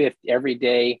 Every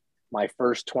day, my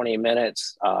first 20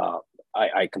 minutes,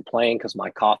 I complain because my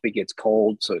coffee gets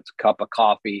cold. So it's a cup of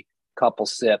coffee, couple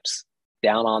sips,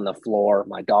 down on the floor.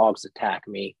 My dogs attack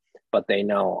me, but they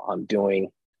know I'm doing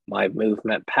my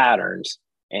movement patterns.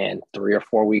 And 3 or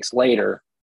 4 weeks later,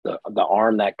 the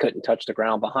arm that couldn't touch the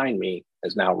ground behind me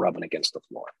is now rubbing against the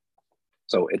floor.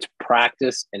 So it's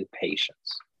practice and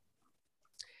patience.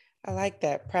 I like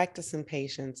that, practice and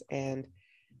patience. And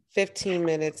 15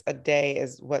 minutes a day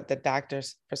is what the doctor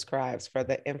prescribes for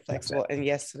the inflexible. And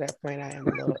yes, to that point, I am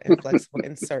a little inflexible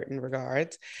in certain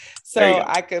regards. So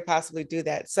I could possibly do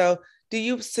that. So do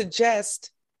you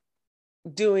suggest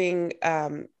doing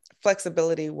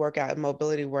flexibility workout and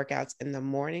mobility workouts in the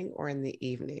morning or in the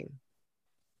evening?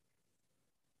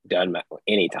 Done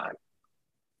anytime.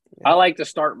 I like to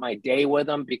start my day with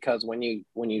them because when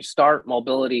you start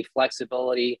mobility,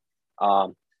 flexibility,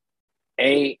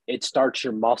 it starts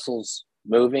your muscles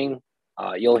moving.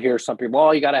 You'll hear some people,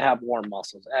 oh, you got to have warm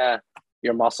muscles.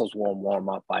 Your muscles will warm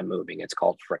up by moving. It's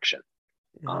called friction.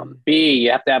 B,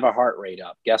 you have to have a heart rate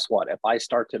up. Guess what? If I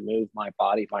start to move my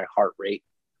body, my heart rate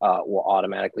will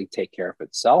automatically take care of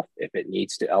itself. If it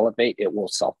needs to elevate, it will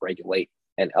self-regulate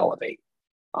and elevate.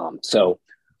 So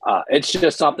it's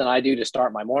just something I do to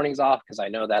start my mornings off because I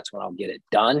know that's when I'll get it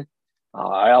done.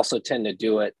 I also tend to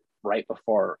do it right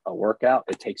before a workout.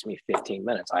 It takes me 15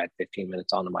 minutes. I had 15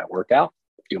 minutes onto my workout,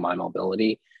 do my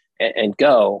mobility and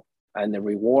go. And the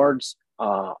rewards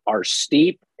are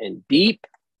steep and deep.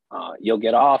 You'll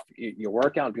get off your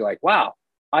workout and be like, wow,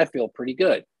 I feel pretty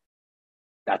good.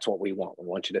 That's what we want. We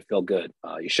want you to feel good.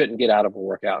 You shouldn't get out of a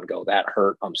workout and go, that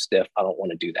hurt, I'm stiff, I don't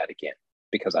want to do that again,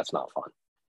 because that's not fun.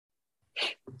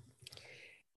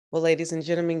 Well, ladies and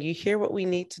gentlemen, you hear what we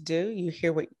need to do. You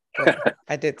hear what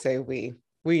I did say we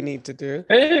need to do.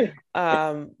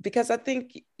 Because I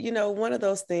think, one of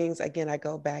those things, again, I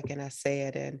go back and I say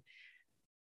it, and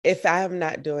if I'm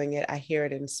not doing it, I hear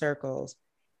it in circles.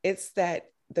 It's that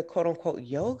the quote unquote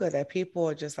yoga that people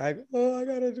are just like, oh, I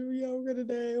got to do yoga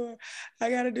today, or I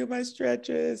got to do my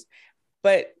stretches.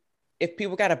 But if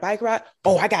people got a bike ride,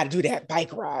 oh, I got to do that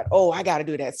bike ride. Oh, I got to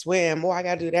do that swim, or I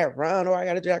got to do that run, or I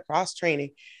got to do that cross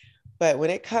training. But when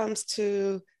it comes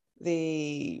to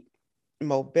the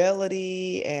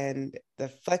mobility and the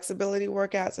flexibility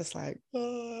workouts, it's like,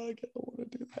 oh, I don't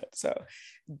want to do that. So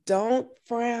don't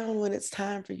frown when it's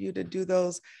time for you to do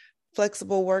those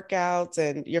flexible workouts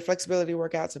and your flexibility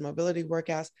workouts and mobility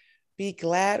workouts. Be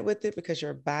glad with it because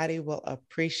your body will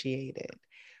appreciate it.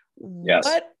 Yes.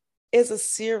 What is a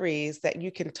series that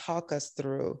you can talk us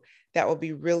through that will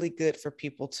be really good for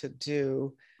people to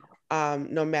do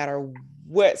no matter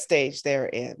what stage they're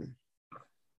in?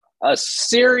 A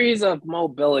series of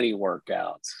mobility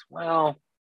workouts. Well,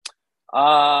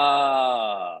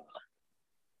 talk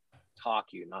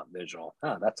you, not visual.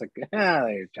 That's a good,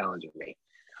 you're challenging me.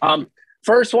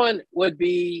 First one would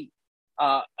be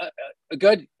a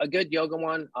good yoga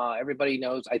one. Everybody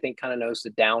knows, I think, kind of knows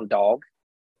the down dog.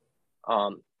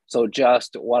 So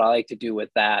just what I like to do with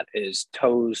that is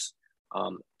toes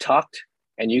tucked,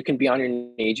 and you can be on your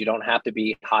knees. You don't have to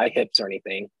be high hips or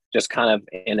anything. Just kind of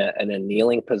in a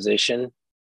kneeling position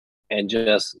and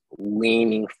just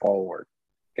leaning forward.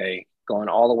 Okay, going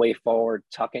all the way forward,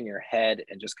 tucking your head,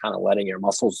 and just kind of letting your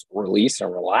muscles release and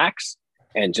relax,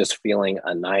 and just feeling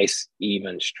a nice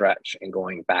even stretch and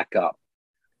going back up.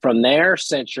 From there,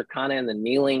 since you're kind of in the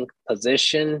kneeling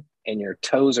position and your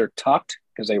toes are tucked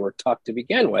because they were tucked to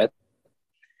begin with,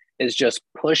 is just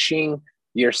pushing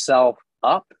yourself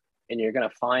up, and you're going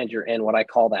to find you're in what I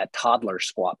call that toddler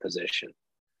squat position.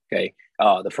 Okay.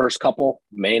 The first couple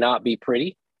may not be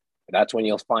pretty. That's when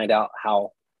you'll find out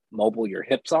how mobile your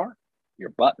hips are.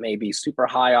 Your butt may be super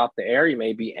high off the air. You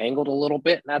may be angled a little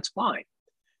bit, and that's fine.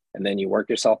 And then you work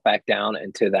yourself back down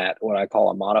into that, what I call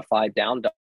a modified down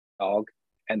dog,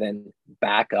 and then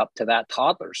back up to that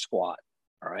toddler squat.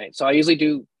 All right. So I usually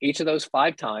do each of those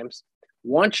 5 times.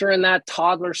 Once you're in that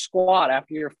toddler squat,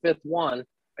 after your 5th one,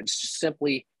 I just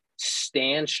simply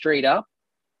stand straight up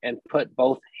and put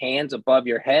both hands above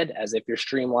your head as if you're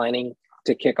streamlining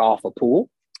to kick off the pool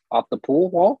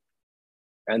wall.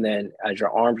 And then as your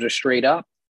arms are straight up,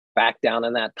 back down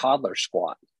in that toddler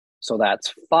squat. So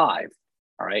that's 5.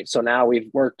 All right. So now we've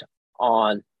worked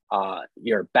on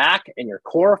your back and your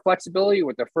core flexibility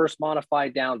with the first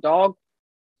modified down dog.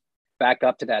 Back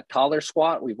up to that toddler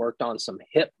squat. We've worked on some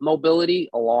hip mobility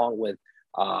along with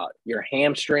your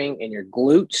hamstring and your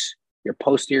glutes, your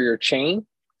posterior chain,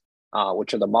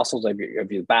 which are the muscles of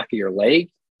your back of your leg.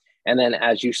 And then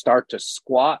as you start to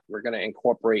squat, we're going to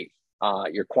incorporate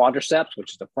your quadriceps,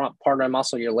 which is the front part of the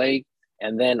muscle of your leg.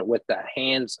 And then with the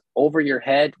hands over your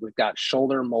head, we've got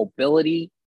shoulder mobility.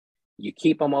 You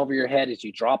keep them over your head as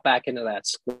you drop back into that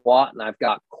squat. And I've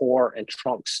got core and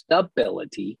trunk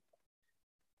stability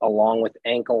along with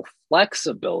ankle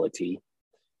flexibility.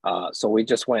 So we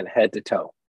just went head to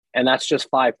toe. And that's just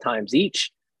 5 times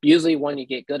each. Usually when you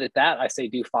get good at that, I say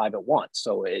do 5 at once.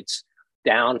 So it's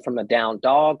down from a down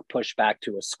dog, push back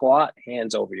to a squat,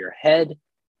 hands over your head,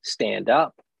 stand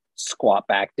up, squat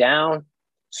back down,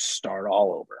 start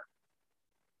all over.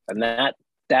 And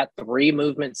that 3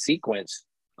 movement sequence,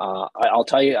 I'll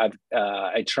tell you,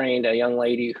 I trained a young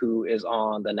lady who is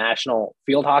on the national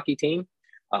field hockey team.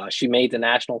 She made the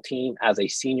national team as a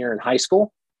senior in high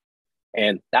school.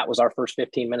 And that was our first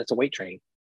 15 minutes of weight training.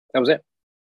 That was it.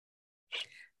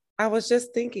 I was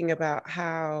just thinking about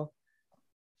how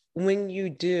when you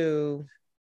do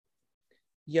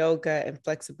yoga and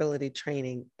flexibility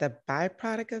training, the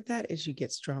byproduct of that is you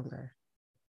get stronger.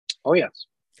 Oh, yes.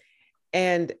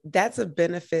 And that's a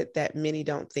benefit that many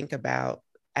don't think about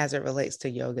as it relates to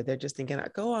yoga. They're just thinking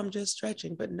like, oh, I'm just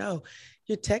stretching. But no,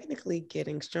 you're technically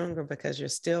getting stronger because you're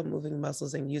still moving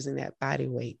muscles and using that body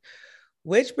weight.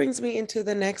 Which brings me into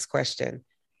the next question.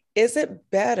 Is it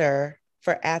better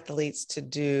for athletes to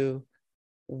do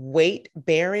weight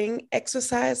bearing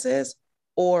exercises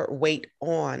or weight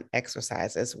on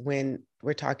exercises when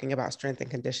we're talking about strength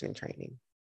and conditioning training?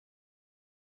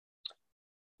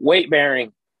 Weight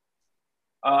bearing.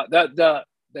 The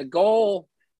goal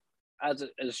as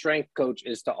a strength coach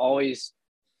is to always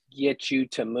get you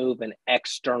to move an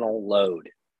external load.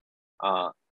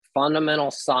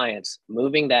 Fundamental science,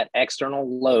 moving that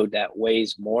external load that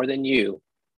weighs more than you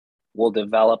will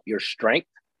develop your strength.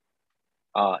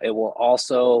 It will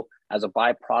also, as a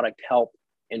byproduct, help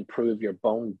improve your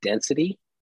bone density,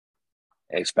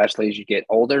 especially as you get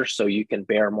older, so you can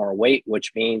bear more weight,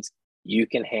 which means you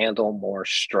can handle more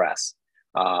stress.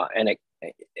 And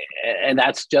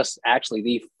that's just actually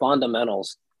the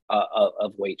fundamentals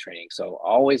of weight training. So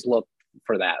always look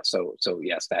for that. So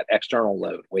yes, that external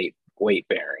load, weight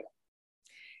bearing.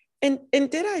 And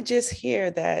did I just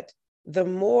hear that the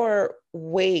more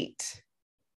weight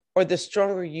or the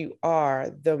stronger you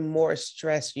are, the more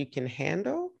stress you can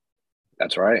handle?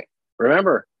 That's right.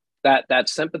 Remember that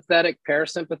sympathetic,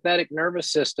 parasympathetic nervous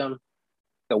system,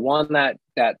 the one that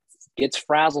gets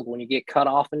frazzled when you get cut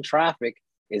off in traffic,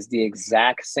 is the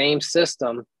exact same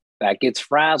system that gets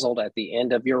frazzled at the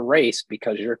end of your race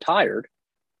because you're tired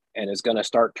and is going to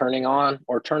start turning on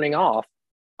or turning off.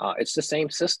 It's the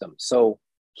same system. So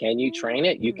can you train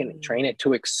it? You can train it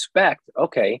to expect,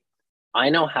 okay, I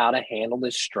know how to handle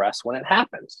this stress when it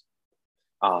happens.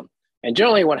 And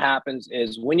generally what happens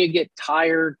is when you get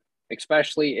tired,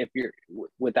 especially if you're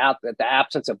without the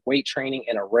absence of weight training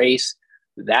in a race,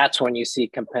 that's when you see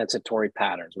compensatory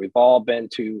patterns. We've all been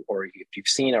to, or if you've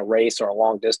seen a race or a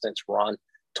long distance run,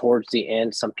 towards the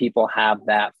end, some people have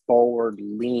that forward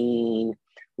lean,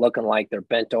 looking like they're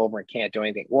bent over and can't do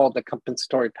anything. Well, the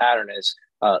compensatory pattern is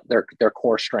their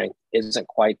core strength isn't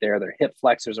quite there. Their hip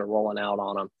flexors are rolling out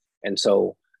on them. And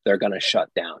so they're going to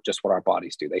shut down, just what our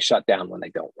bodies do. They shut down when they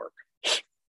don't work.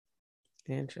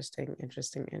 Interesting.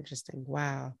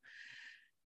 Wow.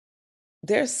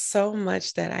 There's so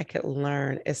much that I could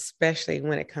learn, especially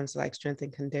when it comes to like strength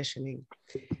and conditioning.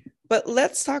 But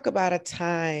let's talk about a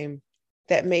time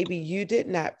that maybe you did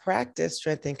not practice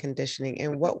strength and conditioning,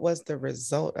 and what was the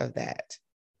result of that?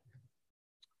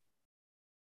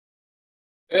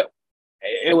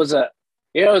 It was a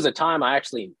time I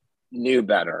actually knew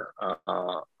better.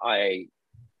 I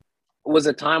was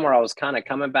a time where I was kind of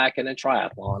coming back in a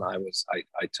triathlon. I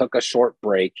took a short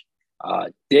break.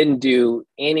 Didn't do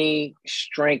any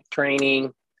strength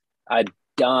training. I'd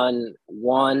done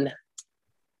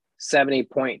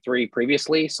 170.3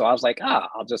 previously. So I was like,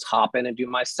 I'll just hop in and do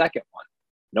my second one.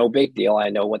 No big deal. I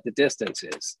know what the distance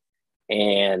is.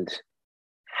 And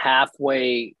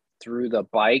halfway through the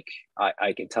bike,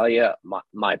 I can tell you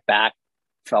my back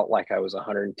felt like I was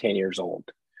 110 years old.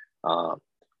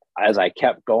 As I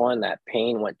kept going, that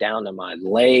pain went down to my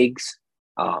legs,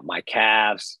 my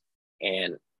calves,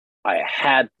 and I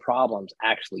had problems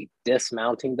actually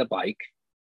dismounting the bike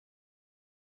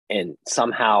and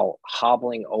somehow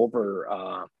hobbling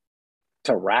over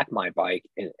to rack my bike,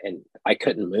 and I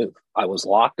couldn't move. I was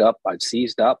locked up. I'd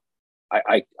seized up.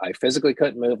 I physically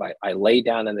couldn't move. I lay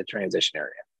down in the transition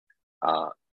area.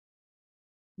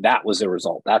 That was the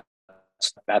result.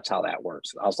 That's how that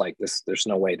works. I was like, there's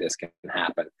no way this can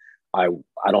happen. I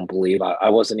don't believe I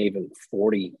wasn't even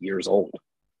 40 years old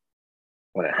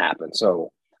when it happened.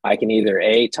 So I can either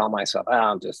A, tell myself,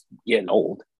 I'm just getting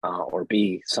old, or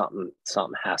B, something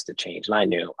has to change. And I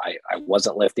knew I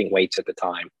wasn't lifting weights at the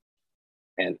time.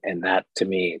 And that, to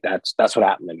me, that's what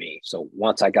happened to me. So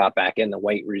once I got back in the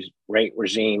weight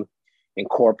regime,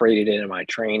 incorporated it in my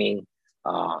training,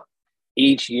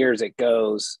 each year as it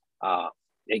goes,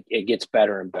 it gets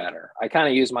better and better. I kind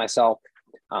of use myself.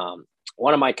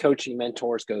 One of my coaching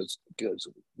mentors goes,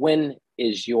 when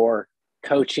is your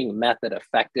coaching method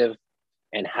effective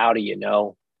and how do you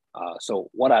know? So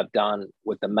what I've done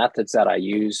with the methods that I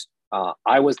use,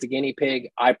 I was the guinea pig.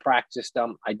 I practiced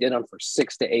them. I did them for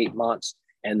 6 to 8 months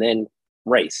and then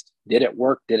raced. Did it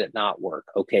work? Did it not work?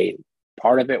 Okay.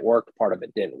 Part of it worked, part of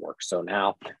it didn't work. So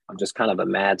now I'm just kind of a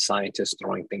mad scientist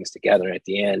throwing things together. And at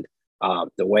the end,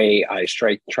 the way I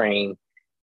strength train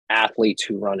athletes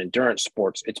who run endurance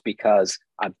sports, it's because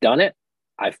I've done it.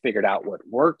 I figured out what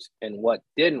worked and what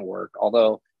didn't work.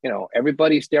 Although,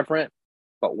 everybody's different.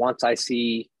 But once I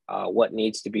see what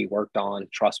needs to be worked on.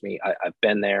 Trust me, I've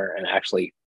been there and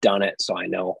actually done it, so I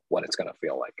know what it's going to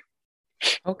feel like.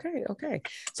 Okay, okay.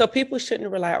 So people shouldn't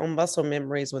rely on muscle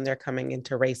memories when they're coming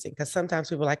into racing, because sometimes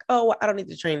people are like, oh, well, I don't need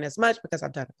to train as much because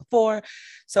I've done it before.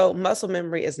 So muscle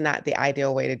memory is not the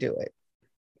ideal way to do it.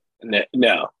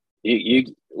 No,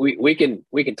 we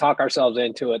can talk ourselves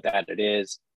into it that it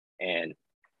is, and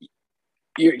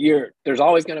there's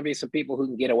always going to be some people who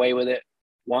can get away with it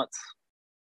once,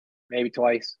 maybe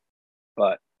twice,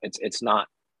 but it's not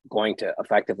going to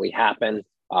effectively happen,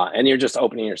 and you're just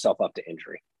opening yourself up to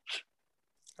injury.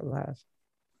 I love.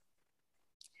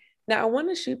 Now I want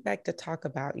to shoot back to talk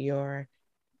about your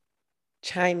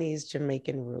Chinese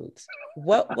Jamaican roots.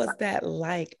 What was that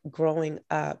like growing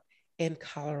up in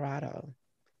Colorado,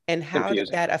 and how did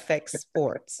Confusing. that affect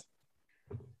sports?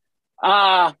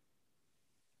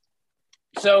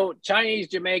 So Chinese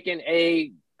Jamaican,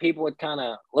 people would kind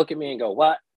of look at me and go,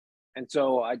 what? And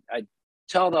so I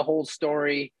tell the whole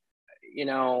story. You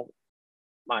know,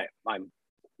 my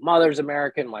mother's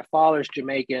American, my father's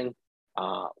Jamaican.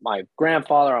 My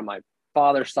grandfather on my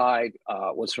father's side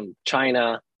was from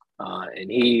China, and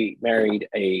he married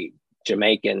a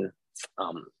Jamaican.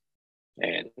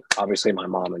 And obviously my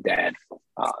mom and dad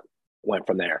went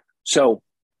from there. So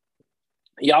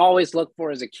you always look for,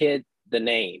 as a kid, the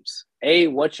names. A,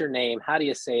 what's your name? How do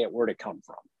you say it? Where'd it come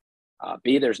from?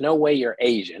 B, there's no way you're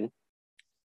Asian.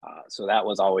 So that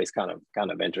was always kind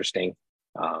of interesting.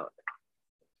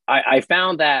 I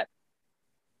found that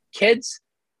kids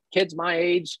my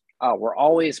age were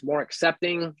always more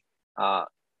accepting,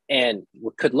 and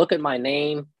could look at my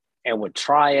name and would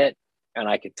try it, and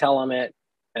I could tell them it,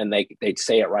 and they'd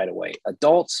say it right away.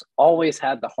 Adults always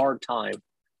had the hard time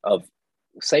of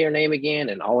say your name again,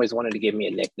 and always wanted to give me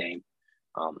a nickname.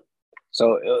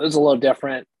 So it was a little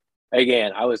different.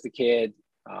 Again, I was the kid.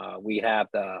 We have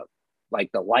the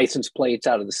license plates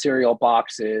out of the cereal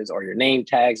boxes or your name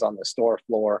tags on the store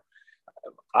floor.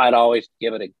 I'd always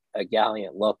give it a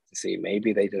gallant look to see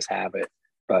maybe they just have it,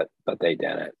 but they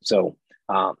didn't. So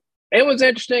it was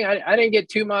interesting. I didn't get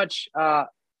too much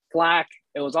flack.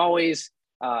 It was always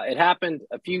it happened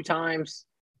a few times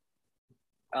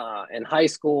in high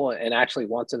school, and actually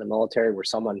once in the military, where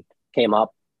someone came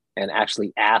up and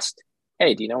actually asked,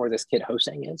 "Hey, do you know where this kid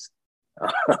Hosang is?"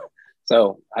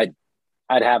 So I'd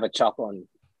have a chuckle and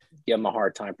give them a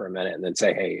hard time for a minute, and then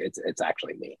say, "Hey, it's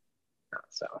actually me."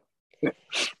 So.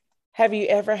 Have you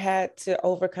ever had to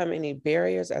overcome any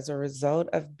barriers as a result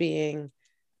of being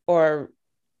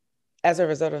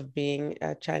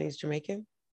Chinese Jamaican?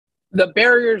 The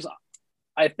barriers,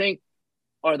 I think,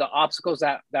 or the obstacles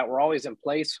that were always in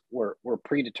place were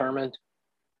predetermined.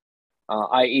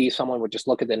 I.e., someone would just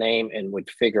look at the name and would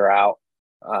figure out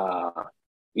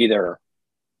either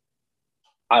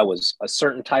I was a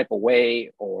certain type of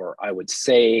way, or I would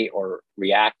say or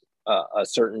react a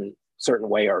certain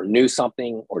way, or knew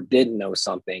something or didn't know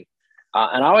something.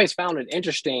 And I always found it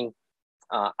interesting.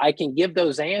 I can give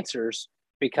those answers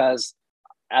because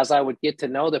as I would get to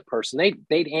know the person,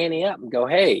 they'd ante up and go,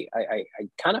 "Hey, I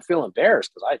kind of feel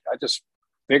embarrassed because I just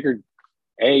figured,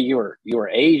 A, you were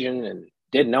Asian and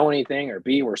didn't know anything, or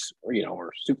B, we're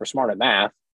super smart at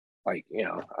math. Like,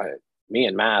 me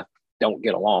and math don't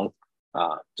get along.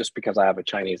 Just because I have a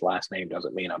Chinese last name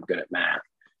doesn't mean I'm good at math."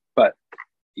 But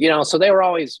so they were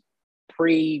always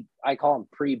I call them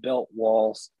pre-built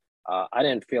walls. I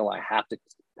didn't feel I have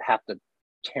to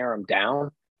tear them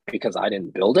down because I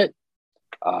didn't build it.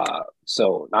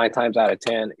 So 9 times out of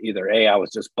 10, either A, I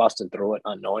was just busting through it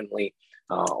unknowingly,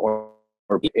 or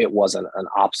it wasn't an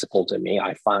obstacle to me.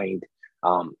 I find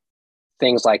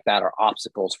things like that are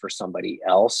obstacles for somebody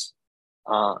else,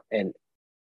 and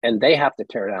they have to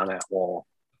tear down that wall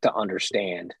to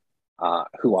understand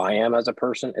who I am as a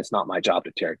person. It's not my job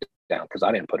to tear it down because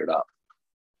I didn't put it up.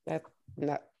 That's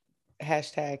not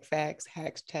hashtag facts,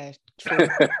 hashtag truth,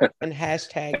 and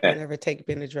hashtag don't ever take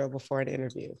Benadryl before an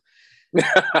interview.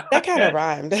 That kind of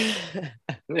rhymed. Yeah,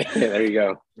 there you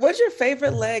go. What's your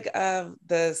favorite leg of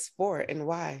the sport and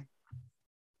why?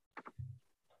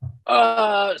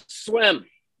 Swim.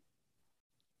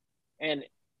 And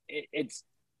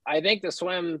I think the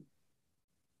swim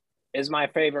is my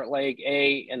favorite leg.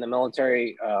 A, in the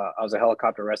military, I was a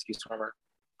helicopter rescue swimmer.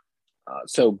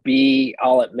 So B,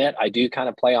 I'll admit, I do kind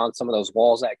of play on some of those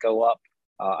walls that go up.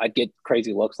 I'd get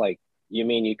crazy looks like, "You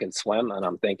mean you can swim?" And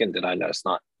I'm thinking, did I just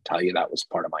not tell you that was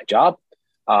part of my job?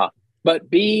 But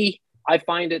B, I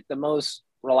find it the most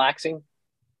relaxing.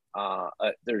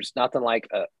 There's nothing like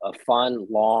a fun,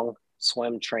 long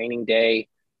swim training day.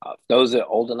 Those that are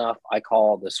old enough, I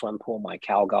call the swim pool my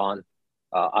Calgon.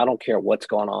 I don't care what's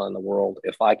going on in the world.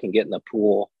 If I can get in the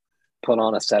pool put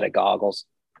on a set of goggles.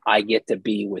 I get to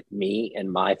be with me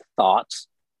and my thoughts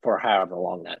for however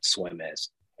long that swim is,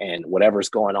 and whatever's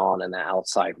going on in the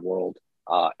outside world,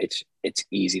 it's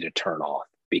easy to turn off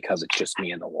because it's just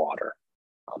me in the water,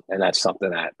 and that's something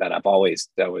that I've always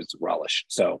relished.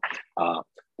 So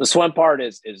the swim part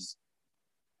is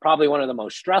probably one of the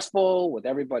most stressful, with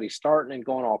everybody starting and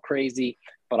going all crazy.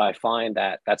 But I find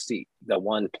that that's the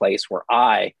one place where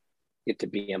I get to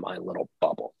be in my little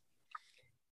bubble.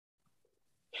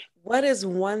 What is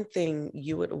one thing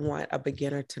you would want a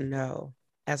beginner to know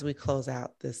as we close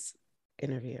out this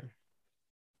interview?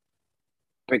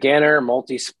 Beginner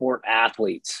multi-sport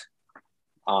athletes.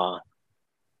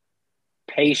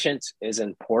 Patience is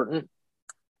important.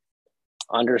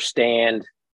 Understand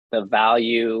the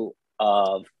value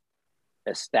of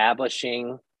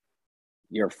establishing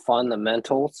your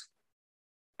fundamentals,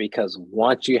 because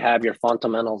once you have your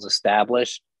fundamentals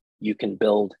established, you can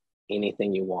build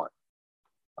anything you want.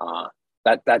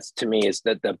 That's to me is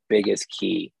the biggest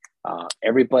key.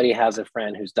 Everybody has a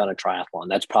friend who's done a triathlon.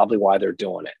 That's probably why they're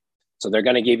doing it. So they're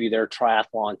going to give you their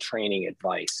triathlon training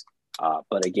advice.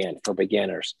 But again, for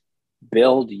beginners,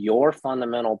 build your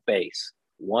fundamental base.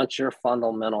 Once your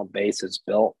fundamental base is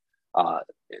built,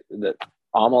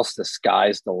 almost the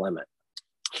sky's the limit.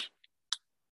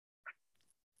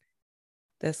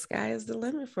 The sky is the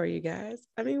limit for you guys.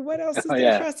 I mean, what else is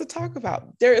there for us to talk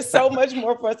about? There is so much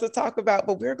more for us to talk about,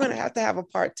 but we're going to have a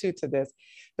part 2 to this,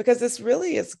 because this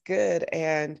really is good.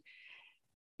 And,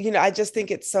 I just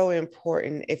think it's so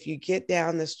important. If you get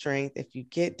down the strength, if you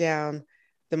get down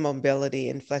the mobility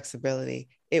and flexibility,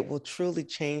 it will truly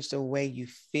change the way you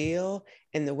feel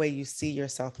and the way you see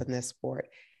yourself in this sport.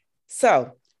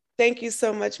 So thank you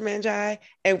so much, Manjai.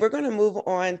 And we're going to move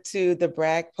on to the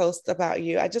brag post about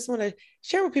you. I just want to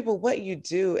share with people what you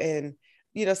do and,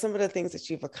 some of the things that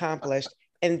you've accomplished,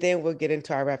 and then we'll get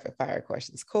into our rapid fire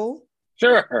questions. Cool?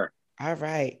 Sure. All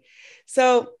right.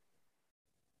 So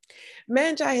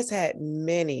Manjai has had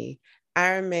many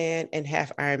Ironman and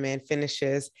half Ironman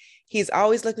finishes. He's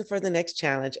always looking for the next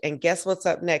challenge. And guess what's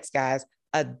up next, guys?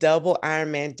 A double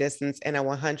Ironman distance and a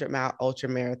 100-mile ultra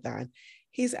marathon.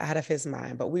 He's out of his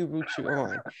mind, but we root you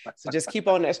on. So just keep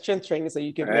on that strength training so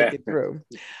you can make it through.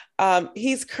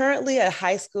 He's currently a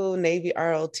high school Navy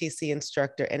ROTC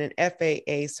instructor and an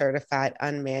FAA certified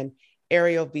unmanned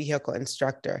aerial vehicle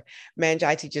instructor.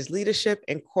 Manjai teaches leadership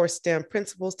and core STEM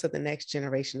principles to the next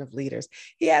generation of leaders.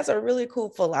 He has a really cool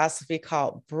philosophy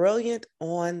called Brilliant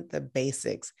on the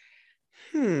Basics.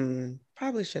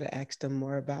 Probably should have asked him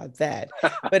more about that.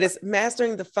 But it's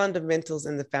mastering the fundamentals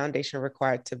and the foundation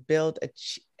required to build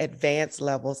advanced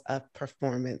levels of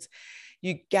performance.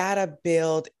 You gotta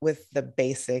build with the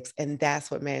basics, and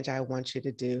that's what Manjai wants you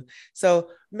to do. So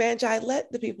Manjai,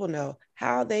 let the people know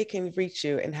how they can reach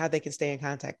you and how they can stay in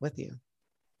contact with you.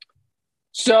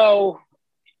 So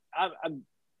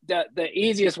the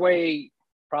easiest way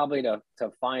probably to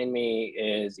find me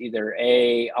is either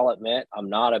I'll admit I'm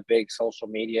not a big social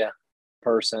media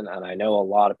person, and I know a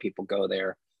lot of people go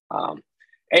there.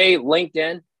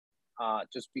 LinkedIn,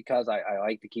 just because I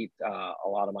like to keep a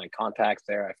lot of my contacts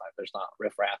there. I find there's not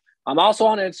riffraff. I'm also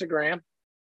on Instagram,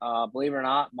 believe it or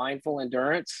not, mindful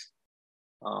endurance,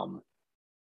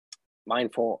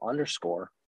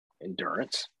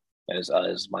 mindful_endurance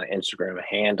is my Instagram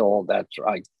handle. That's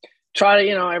I try to,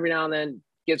 every now and then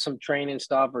get some training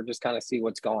stuff or just kind of see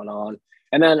what's going on.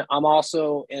 And then I'm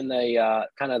also in the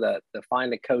kind of the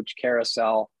Find the Coach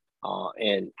carousel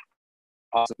in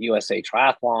USA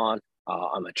Triathlon.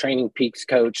 I'm a Training Peaks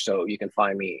coach, so you can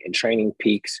find me in Training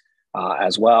Peaks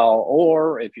as well.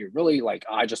 Or if you're really like,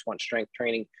 I just want strength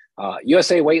training,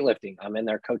 USA Weightlifting, I'm in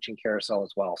their coaching carousel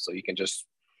as well. So you can just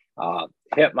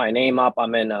hit my name up.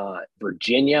 I'm in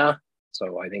Virginia.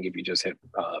 So I think if you just hit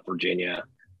Virginia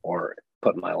or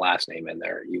put my last name in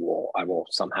there, I will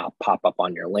somehow pop up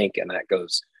on your link, and that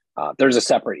goes, there's a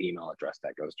separate email address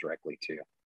that goes directly to.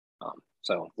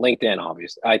 So LinkedIn,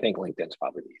 obviously, I think LinkedIn's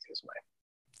probably the easiest way.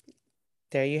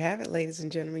 There you have it, ladies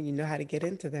and gentlemen. You know how to get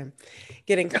into them,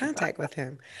 get in contact with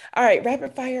him. All right,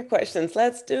 rapid fire questions.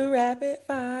 Let's do rapid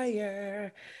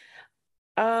fire.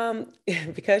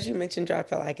 Because you mentioned Drop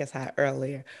Fell Like It's Hot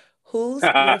earlier, who's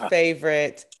your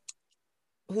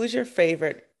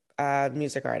favorite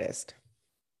music artist?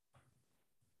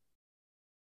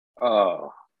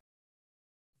 Oh,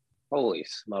 holy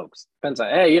smokes. Depends on,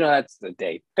 hey, that's the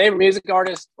date. Favorite music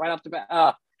artist right off the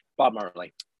bat? Bob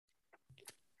Marley.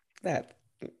 That,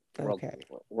 okay.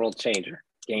 World changer,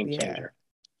 game changer.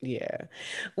 Yeah.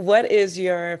 What is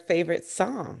your favorite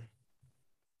song?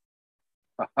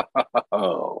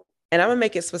 Oh. And I'm going to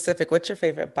make it specific. What's your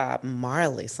favorite Bob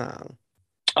Marley song?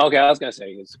 Okay, I was gonna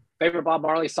say his favorite Bob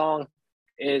Marley song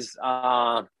is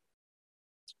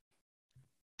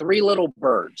Three Little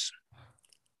Birds.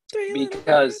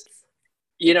 Because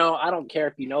I don't care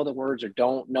if you know the words or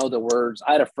don't know the words.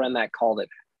 I had a friend that called it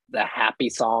the happy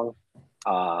song.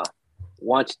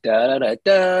 Once da da da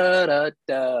da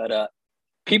da da.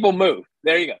 People move.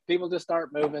 There you go. People just start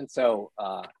moving. So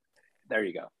there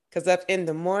you go. Because up in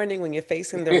the morning when you're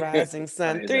facing the rising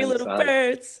sun, three little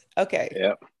birds. Okay.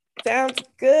 Yep. Sounds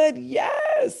good.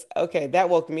 Yes. Okay. That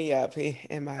woke me up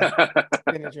in my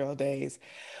Benadryl days.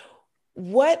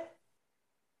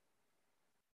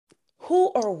 Who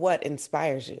or what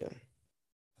inspires you?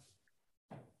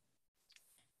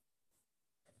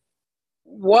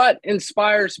 What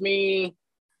inspires me,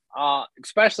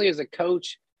 especially as a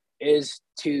coach, is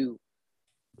to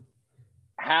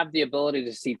have the ability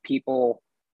to see people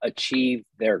achieve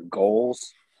their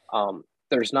goals.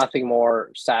 There's nothing more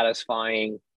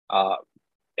satisfying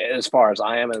as far as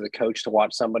I am as a coach to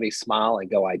watch somebody smile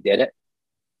and go, I did it.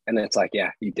 And it's like,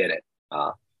 yeah, you did it.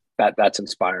 That's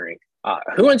inspiring.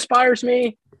 Who inspires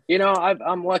me?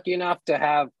 I'm lucky enough to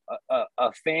have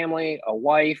a family, a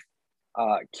wife,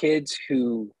 kids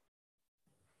who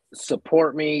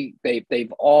support me.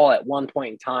 They've all at one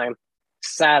point in time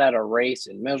sat at a race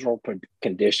in miserable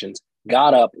conditions,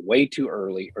 got up way too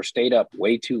early or stayed up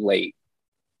way too late.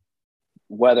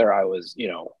 Whether I was,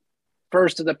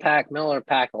 first of the pack, middle of the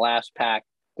pack, last pack,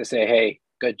 to say, hey,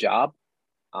 good job.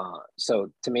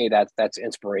 So to me, that's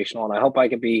inspirational. And I hope I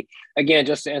can be, again,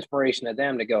 just an inspiration to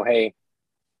them to go, hey,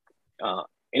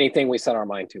 anything we set our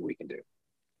mind to, we can do.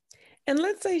 And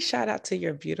let's say shout out to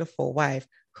your beautiful wife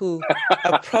who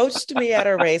approached me at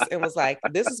a race and was like,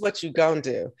 this is what you gonna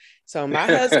do. So my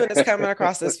husband is coming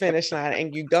across this finish line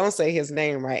and you don't say his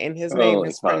name right. And his name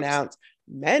is pronounced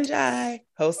Manjai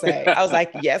Jose. I was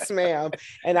like, yes, ma'am.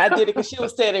 And I did it because she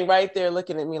was standing right there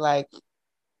looking at me like,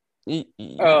 you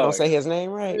don't say his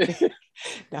name right.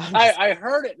 No, I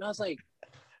heard it and I was like,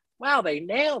 wow, they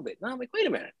nailed it. And I'm like, wait a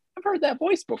minute, I've heard that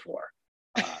voice before.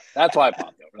 That's why I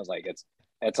popped over. I was like, it's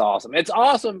awesome. It's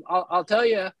awesome. I'll tell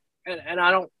you. And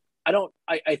I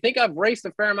think I've raced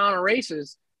a fair amount of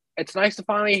races. It's nice to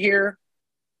finally hear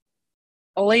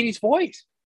a lady's voice.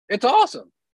 It's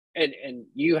awesome. And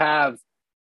you have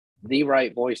the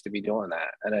right voice to be doing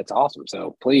that. And it's awesome.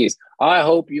 So please, I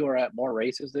hope you are at more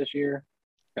races this year.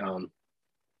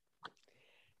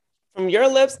 From your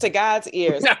lips to God's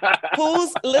ears.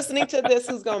 Who's listening to this?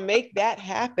 Who's going to make that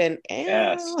happen?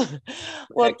 Yes.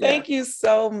 Well, thank you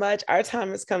so much. Our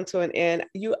time has come to an end.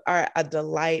 You are a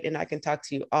delight, and I can talk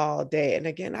to you all day. And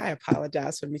again, I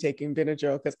apologize for me taking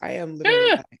Benadryl because I am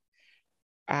literally, my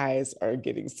eyes are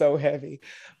getting so heavy.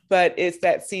 But it's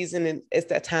that season and it's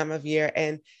that time of year.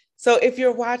 And so if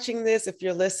you're watching this, if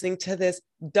you're listening to this,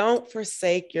 don't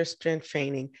forsake your strength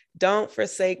training. Don't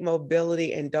forsake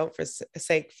mobility and don't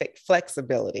forsake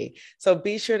flexibility. So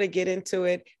be sure to get into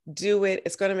it, do it.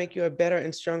 It's going to make you a better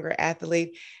and stronger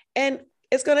athlete. And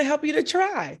it's going to help you to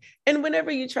try. And whenever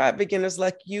you try Beginner's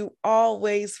Luck, you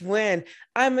always win.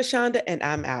 I'm Mashonda and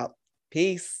I'm out.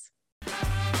 Peace.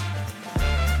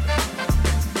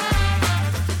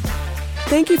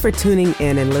 Thank you for tuning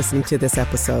in and listening to this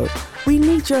episode. We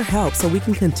need your help so we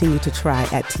can continue to try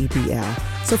at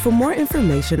TBL. So for more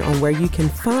information on where you can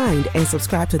find and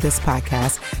subscribe to this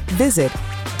podcast, visit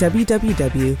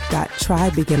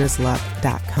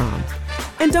www.trybeginnersluck.com.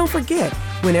 And don't forget,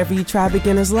 whenever you try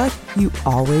Beginner's Luck, you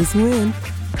always win.